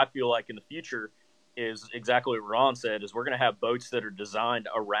see, I feel like in the future, is exactly what Ron said, is we're going to have boats that are designed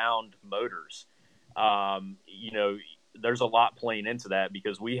around motors. There's a lot playing into that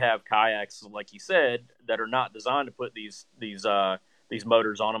because we have kayaks, like he said, that are not designed to put these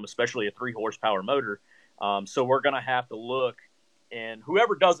motors on them, especially a 3 horsepower motor. So we're going to have to look. And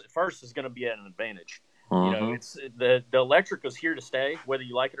whoever does it first is going to be at an advantage. Mm-hmm. It's the electric is here to stay, whether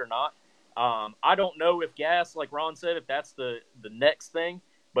you like it or not. I don't know if gas, like Ron said, if that's the next thing.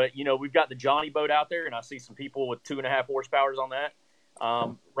 But we've got the Johnny boat out there, and I see some people with 2.5 horsepowers on that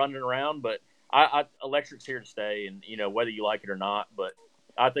running around. But electric's here to stay, and whether you like it or not. But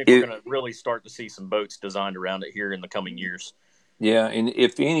I think we're going to really start to see some boats designed around it here in the coming years. Yeah, and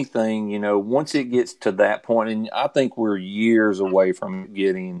if anything, once it gets to that point, and I think we're years away from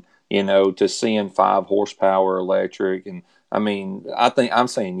getting, to seeing 5 horsepower electric, and I mean, I'm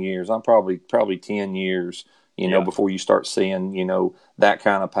saying years. I'm probably 10 years, before you start seeing, that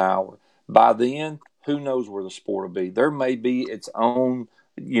kind of power. By then, who knows where the sport will be? There may be its own,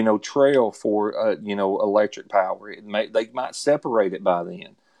 trail for, electric power. They might separate it by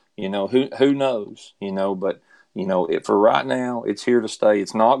then. Who knows? But. For right now, it's here to stay.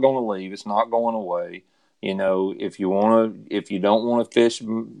 It's not going to leave. It's not going away. If you don't want to fish,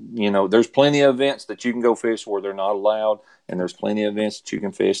 there's plenty of events that you can go fish where they're not allowed, and there's plenty of events that you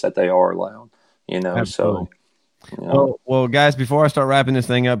can fish that they are allowed. Absolutely. Well, guys, before I start wrapping this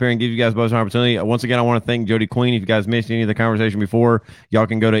thing up here and give you guys both an opportunity, once again, I want to thank Jody Queen. If you guys missed any of the conversation before, y'all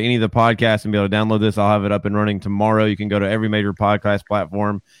can go to any of the podcasts and be able to download this. I'll have it up and running tomorrow. You can go to every major podcast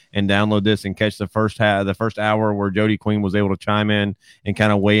platform and download this and catch the first hour where Jody Queen was able to chime in and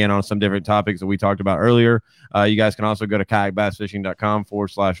kind of weigh in on some different topics that we talked about earlier. You guys can also go to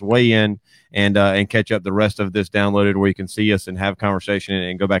kayakbassfishing.com/weigh-in and catch up the rest of this downloaded where you can see us and have conversation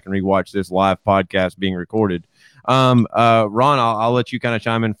and go back and rewatch this live podcast being recorded. Ron, I'll let you kind of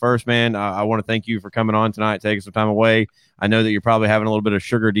chime in first, man. I want to thank you for coming on tonight, taking some time away. I know that you're probably having a little bit of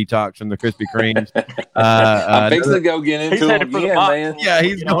sugar detox from the Krispy Kremes. I'm fixing to go get into them again, man. Yeah,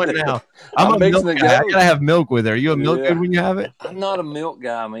 he's going now. I'm a milk guy. I gotta have milk with it. Are you a milk dude when you have it? I'm not a milk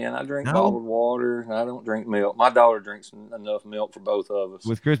guy, man. I drink bottled water. I don't drink milk. My daughter drinks enough milk for both of us.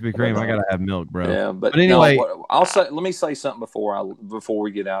 With Krispy Kreme, I gotta have milk, bro. Yeah, but anyway, let me say something before we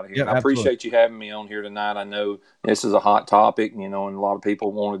get out of here. Yeah, I appreciate you having me on here tonight. I know this is a hot topic, and a lot of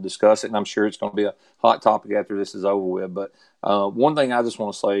people want to discuss it, and I'm sure it's going to be a hot topic after this is over with. But one thing I just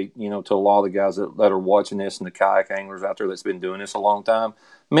want to say, to a lot of the guys that are watching this and the kayak anglers out there that's been doing this a long time,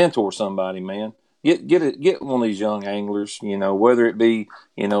 mentor somebody, man. Get one of these young anglers, whether it be,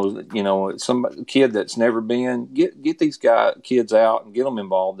 some kid that's never been, get these kids out and get them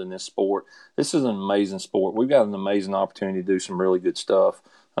involved in this sport. This is an amazing sport. We've got an amazing opportunity to do some really good stuff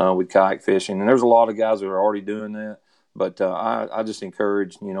with kayak fishing. And there's a lot of guys that are already doing that. But I just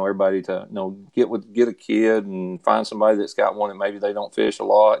encourage, everybody to, get a kid and find somebody that's got one that maybe they don't fish a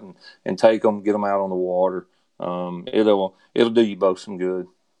lot and take them, get them out on the water. It'll do you both some good.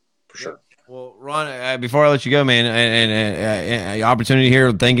 For sure. Well, Ron, before I let you go, man, and opportunity here,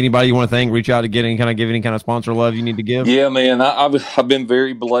 thank anybody you want to thank, reach out to give any kind of sponsor love you need to give. Yeah, man, I've been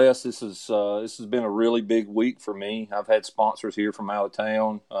very blessed. This has been a really big week for me. I've had sponsors here from out of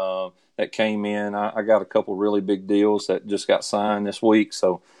town that came in. I got a couple really big deals that just got signed this week.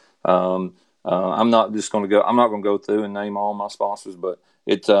 So I'm not just going to go. I'm not going to go through and name all my sponsors, but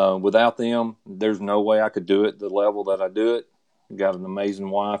it's without them, there's no way I could do it the level that I do it. Got an amazing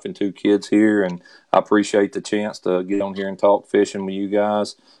wife and 2 kids here, and I appreciate the chance to get on here and talk fishing with you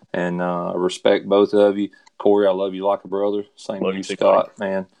guys. And I respect both of you. Corey, I love you like a brother. Same with you, Scott,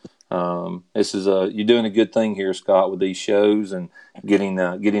 man. This is you're doing a good thing here, Scott, with these shows and getting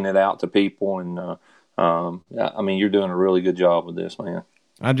it out to people. And I mean, you're doing a really good job with this, man.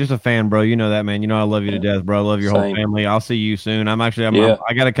 I'm just a fan, bro. You know that, man. You know I love you to death, bro. I love your whole family. I'll see you soon. I got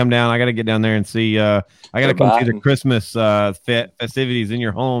to come down. I got to get down there and see. I got to come see the Christmas festivities in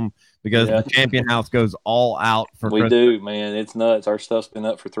your home because the Champion House goes all out for Christmas. We do, man. It's nuts. Our stuff's been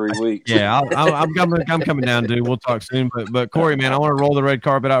up for 3 weeks. Yeah, I'm coming down, dude. We'll talk soon. But Corey, man, I want to roll the red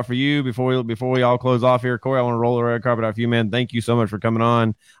carpet out for you before we all close off here. Corey, I want to roll the red carpet out for you, man. Thank you so much for coming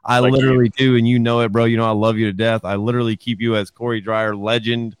on. I literally do, and you know it, bro. You know I love you to death. I literally keep you as Corey Dreyer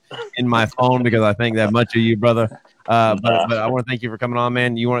legend in my phone because I think that much of you, brother. But I want to thank you for coming on,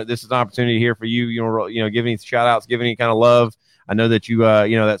 man. This is an opportunity here for you. You know, give any shout outs, give any kind of love. I know that you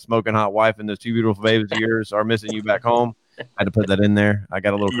that smoking hot wife and those 2 beautiful babies of yours are missing you back home. I had to put that in there. I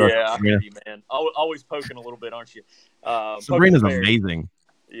got a little crush. Yeah, I hear you, man. Always poking a little bit, aren't you? Sabrina's amazing.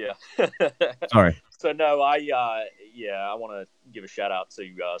 Yeah. Sorry. So no, I want to give a shout out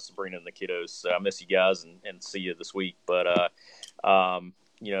to Sabrina and the kiddos. I miss you guys and see you this week. But and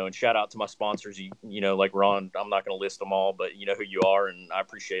shout out to my sponsors. You know, like Ron, I'm not going to list them all, but you know who you are, and I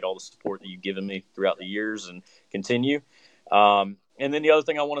appreciate all the support that you've given me throughout the years and continue. And then the other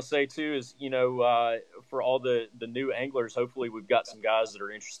thing I want to say too is, for all the new anglers, hopefully we've got some guys that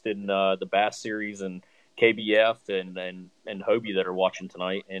are interested in the Bass Series and KBF and Hobie that are watching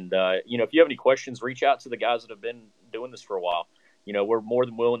tonight. And if you have any questions, reach out to the guys that have been doing this for a while. You know, we're more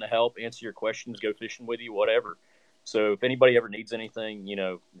than willing to help, answer your questions, go fishing with you, whatever. So if anybody ever needs anything,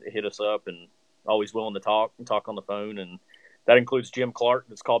 hit us up, and always willing to talk on the phone. And that includes Jim Clark,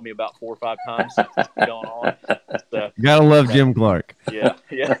 that's called me about 4 or 5 times since it's been going on. So, gotta love Jim Clark. Yeah.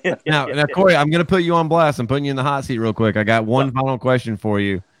 Now, Corey, I'm gonna put you on blast. I'm putting you in the hot seat real quick. I got one final question for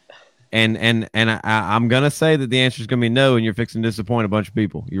you, and I'm gonna say that the answer is gonna be no, and you're fixing to disappoint a bunch of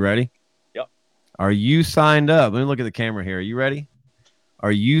people. You ready? Yep. Are you signed up? Let me look at the camera here. Are you ready?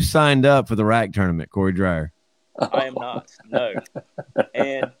 Are you signed up for the rack tournament, Corey Dreyer? I am not. No.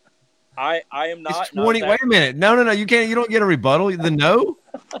 And I am not. It's 20. Wait a minute. No. You can't. You don't get a rebuttal. The no.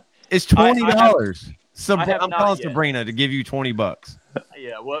 It's $20. I'm calling Sabrina to give you $20.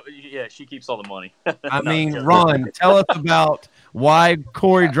 Yeah. Well. Yeah. She keeps all the money. I mean, Ron, tell us about why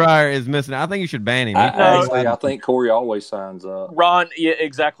Corey Dreyer is missing. I think you should ban him. I think Corey always signs up. Ron. Yeah.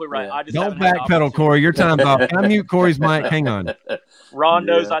 Exactly right. Yeah. I just don't backpedal, Corey. Your time's off. Can I mute Corey's mic? Hang on. Ron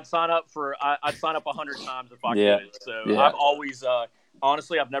knows I'd sign up 100 times if I could. So I've always.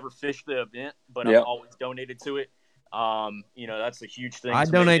 Honestly, I've never fished the event, but I've always donated to it. That's a huge thing. I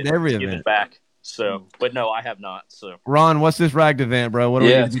donate to every event back. So, but no, I have not. So, Ron, what's this ragged event, bro? What are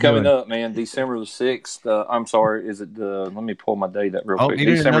we it's coming up, man. December the 6th. I'm sorry, is it? Let me pull my date up real quick.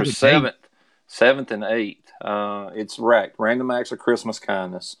 December 7th and 8th. It's racked. Random Acts of Christmas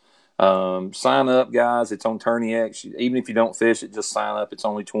Kindness. Sign up, guys. It's on Tourney X. Even if you don't fish it, just sign up. It's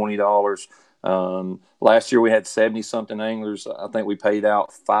only $20. Last year we had 70-something anglers. I think we paid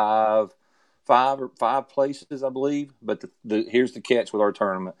out five places, I believe. But here's the catch with our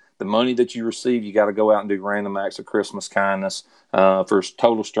tournament: the money that you receive, you got to go out and do Random Acts of Christmas Kindness for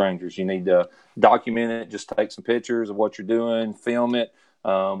total strangers. You need to document it. Just take some pictures of what you're doing, film it.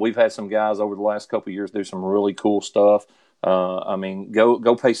 We've had some guys over the last couple of years do some really cool stuff.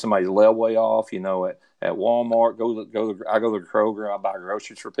 Go pay somebody's layaway off. At Walmart, I go to Kroger, I buy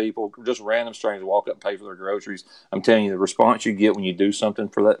groceries for people, just random strangers walk up and pay for their groceries. I'm telling you, the response you get when you do something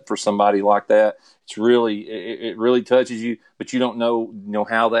for somebody like that, it really touches you, but you don't know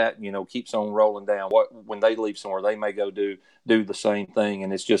how that, keeps on rolling down. When they leave somewhere, they may go do the same thing.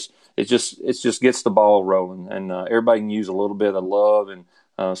 And it just gets the ball rolling, and everybody can use a little bit of love and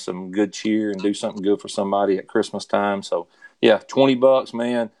some good cheer and do something good for somebody at Christmas time. So yeah, $20,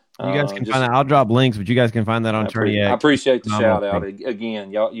 man. You guys can find that. I'll drop links, but you guys can find that on Tourney X. I appreciate the shout out again.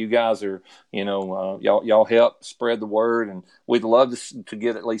 Y'all, you guys are, y'all help spread the word, and we'd love to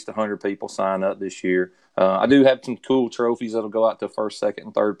get at least 100 people sign up this year. I do have some cool trophies that'll go out to first, second,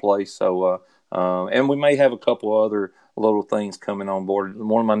 and third place. So, and we may have a couple other little things coming on board.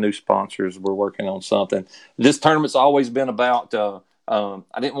 One of my new sponsors, we're working on something. This tournament's always been about. I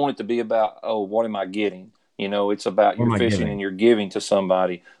didn't want it to be about, what am I getting? It's about your fishing and you're giving to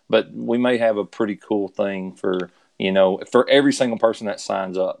somebody. But we may have a pretty cool thing for every single person that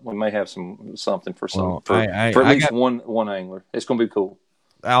signs up. We may have something for at least one angler. It's going to be cool.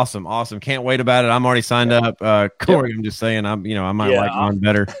 Awesome. Can't wait about it. I'm already signed up. Corey, I'm just saying, I might like Ron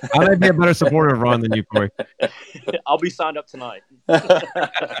better. I might be a better supporter of Ron than you, Corey. I'll be signed up tonight. Hey,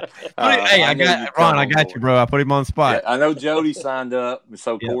 I got you, bro. I put him on the spot. Yeah, I know Jody signed up,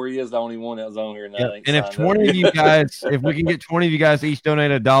 so Corey is the only one that was on here. And if 20 of you guys, if we can get 20 of you guys to each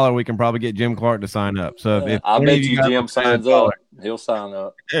donate $1, we can probably get Jim Clark to sign up. So if I bet you Jim signs up, he'll sign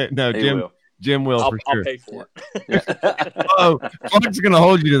up. No, Jim will for sure. I'll pay for it. Clark's gonna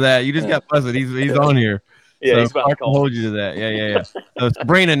hold you to that. You just got busted. He's on here. Yeah, so he's about Clark to will hold you to that. Yeah. So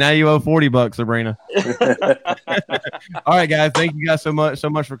Sabrina, now you owe $40, Sabrina. All right, guys. Thank you guys so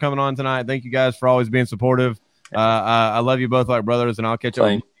much for coming on tonight. Thank you guys for always being supportive. I love you both like brothers, and I'll catch up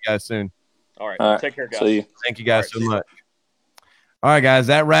with you guys soon. All right. Take care, guys. See you. Thank you guys so much. All right, guys,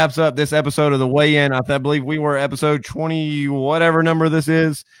 that wraps up this episode of The Weigh-In. I believe we were episode 20, whatever number this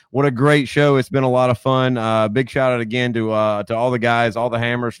is. What a great show. It's been a lot of fun. Big shout out again to all the guys, all the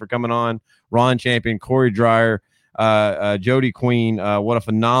hammers for coming on. Ron Champion, Corey Dreyer, Jody Queen. What a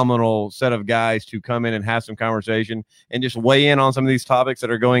phenomenal set of guys to come in and have some conversation and just weigh in on some of these topics that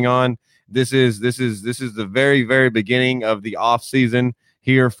are going on. This is the very, very beginning of the off season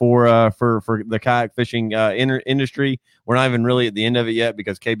here for the kayak fishing industry. We're not even really at the end of it yet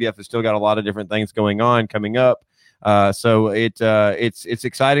because KBF has still got a lot of different things going on coming up. So it's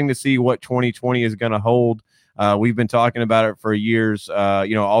exciting to see what 2020 is going to hold. We've been talking about it for years.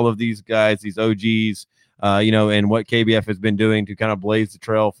 All of these guys, these OGs, and what KBF has been doing to kind of blaze the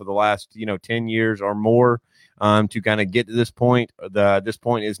trail for the last 10 years or more to kind of get to this point. This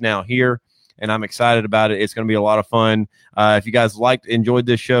point is now here. And I'm excited about it. It's going to be a lot of fun. If you guys enjoyed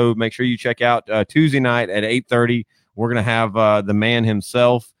this show, make sure you check out Tuesday night at 8:30. We're going to have the man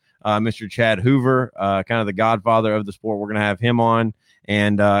himself, Mr. Chad Hoover, kind of the godfather of the sport. We're going to have him on,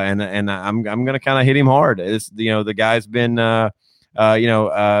 and I'm going to kind of hit him hard. It's the guy's been had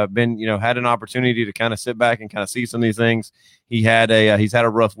an opportunity to kind of sit back and kind of see some of these things. He's had a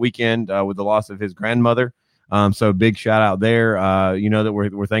rough weekend with the loss of his grandmother. So big shout out there. That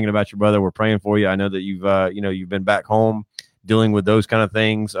we're thinking about your brother. We're praying for you. I know that you've been back home dealing with those kind of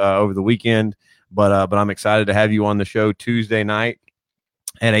things over the weekend, but I'm excited to have you on the show Tuesday night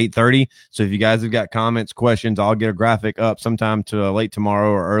at 8:30. So if you guys have got comments, questions, I'll get a graphic up sometime to late tomorrow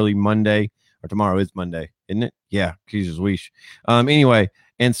or early Monday, or tomorrow is Monday, isn't it? Yeah. Jesus wish. Anyway.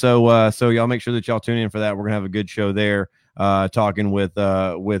 And so y'all make sure that y'all tune in for that. We're going to have a good show there. Talking with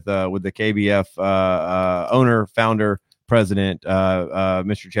the KBF owner, founder, president,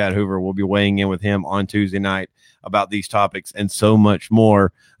 Mr. Chad Hoover. We'll be weighing in with him on Tuesday night about these topics and so much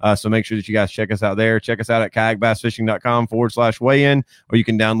more. So make sure that you guys check us out there. Check us out at kayakbassfishing.com/weigh-in, or you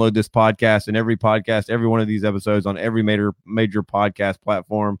can download this podcast and every one of these episodes on every major podcast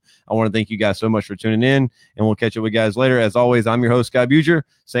platform. I want to thank you guys so much for tuning in, and we'll catch up with you guys later. As always, I'm your host, Sky Bucher,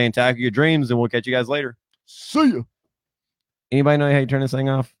 saying tackle your dreams, and we'll catch you guys later. See ya. Anybody know how you turn this thing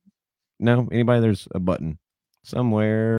off? No? Anybody? There's a button somewhere.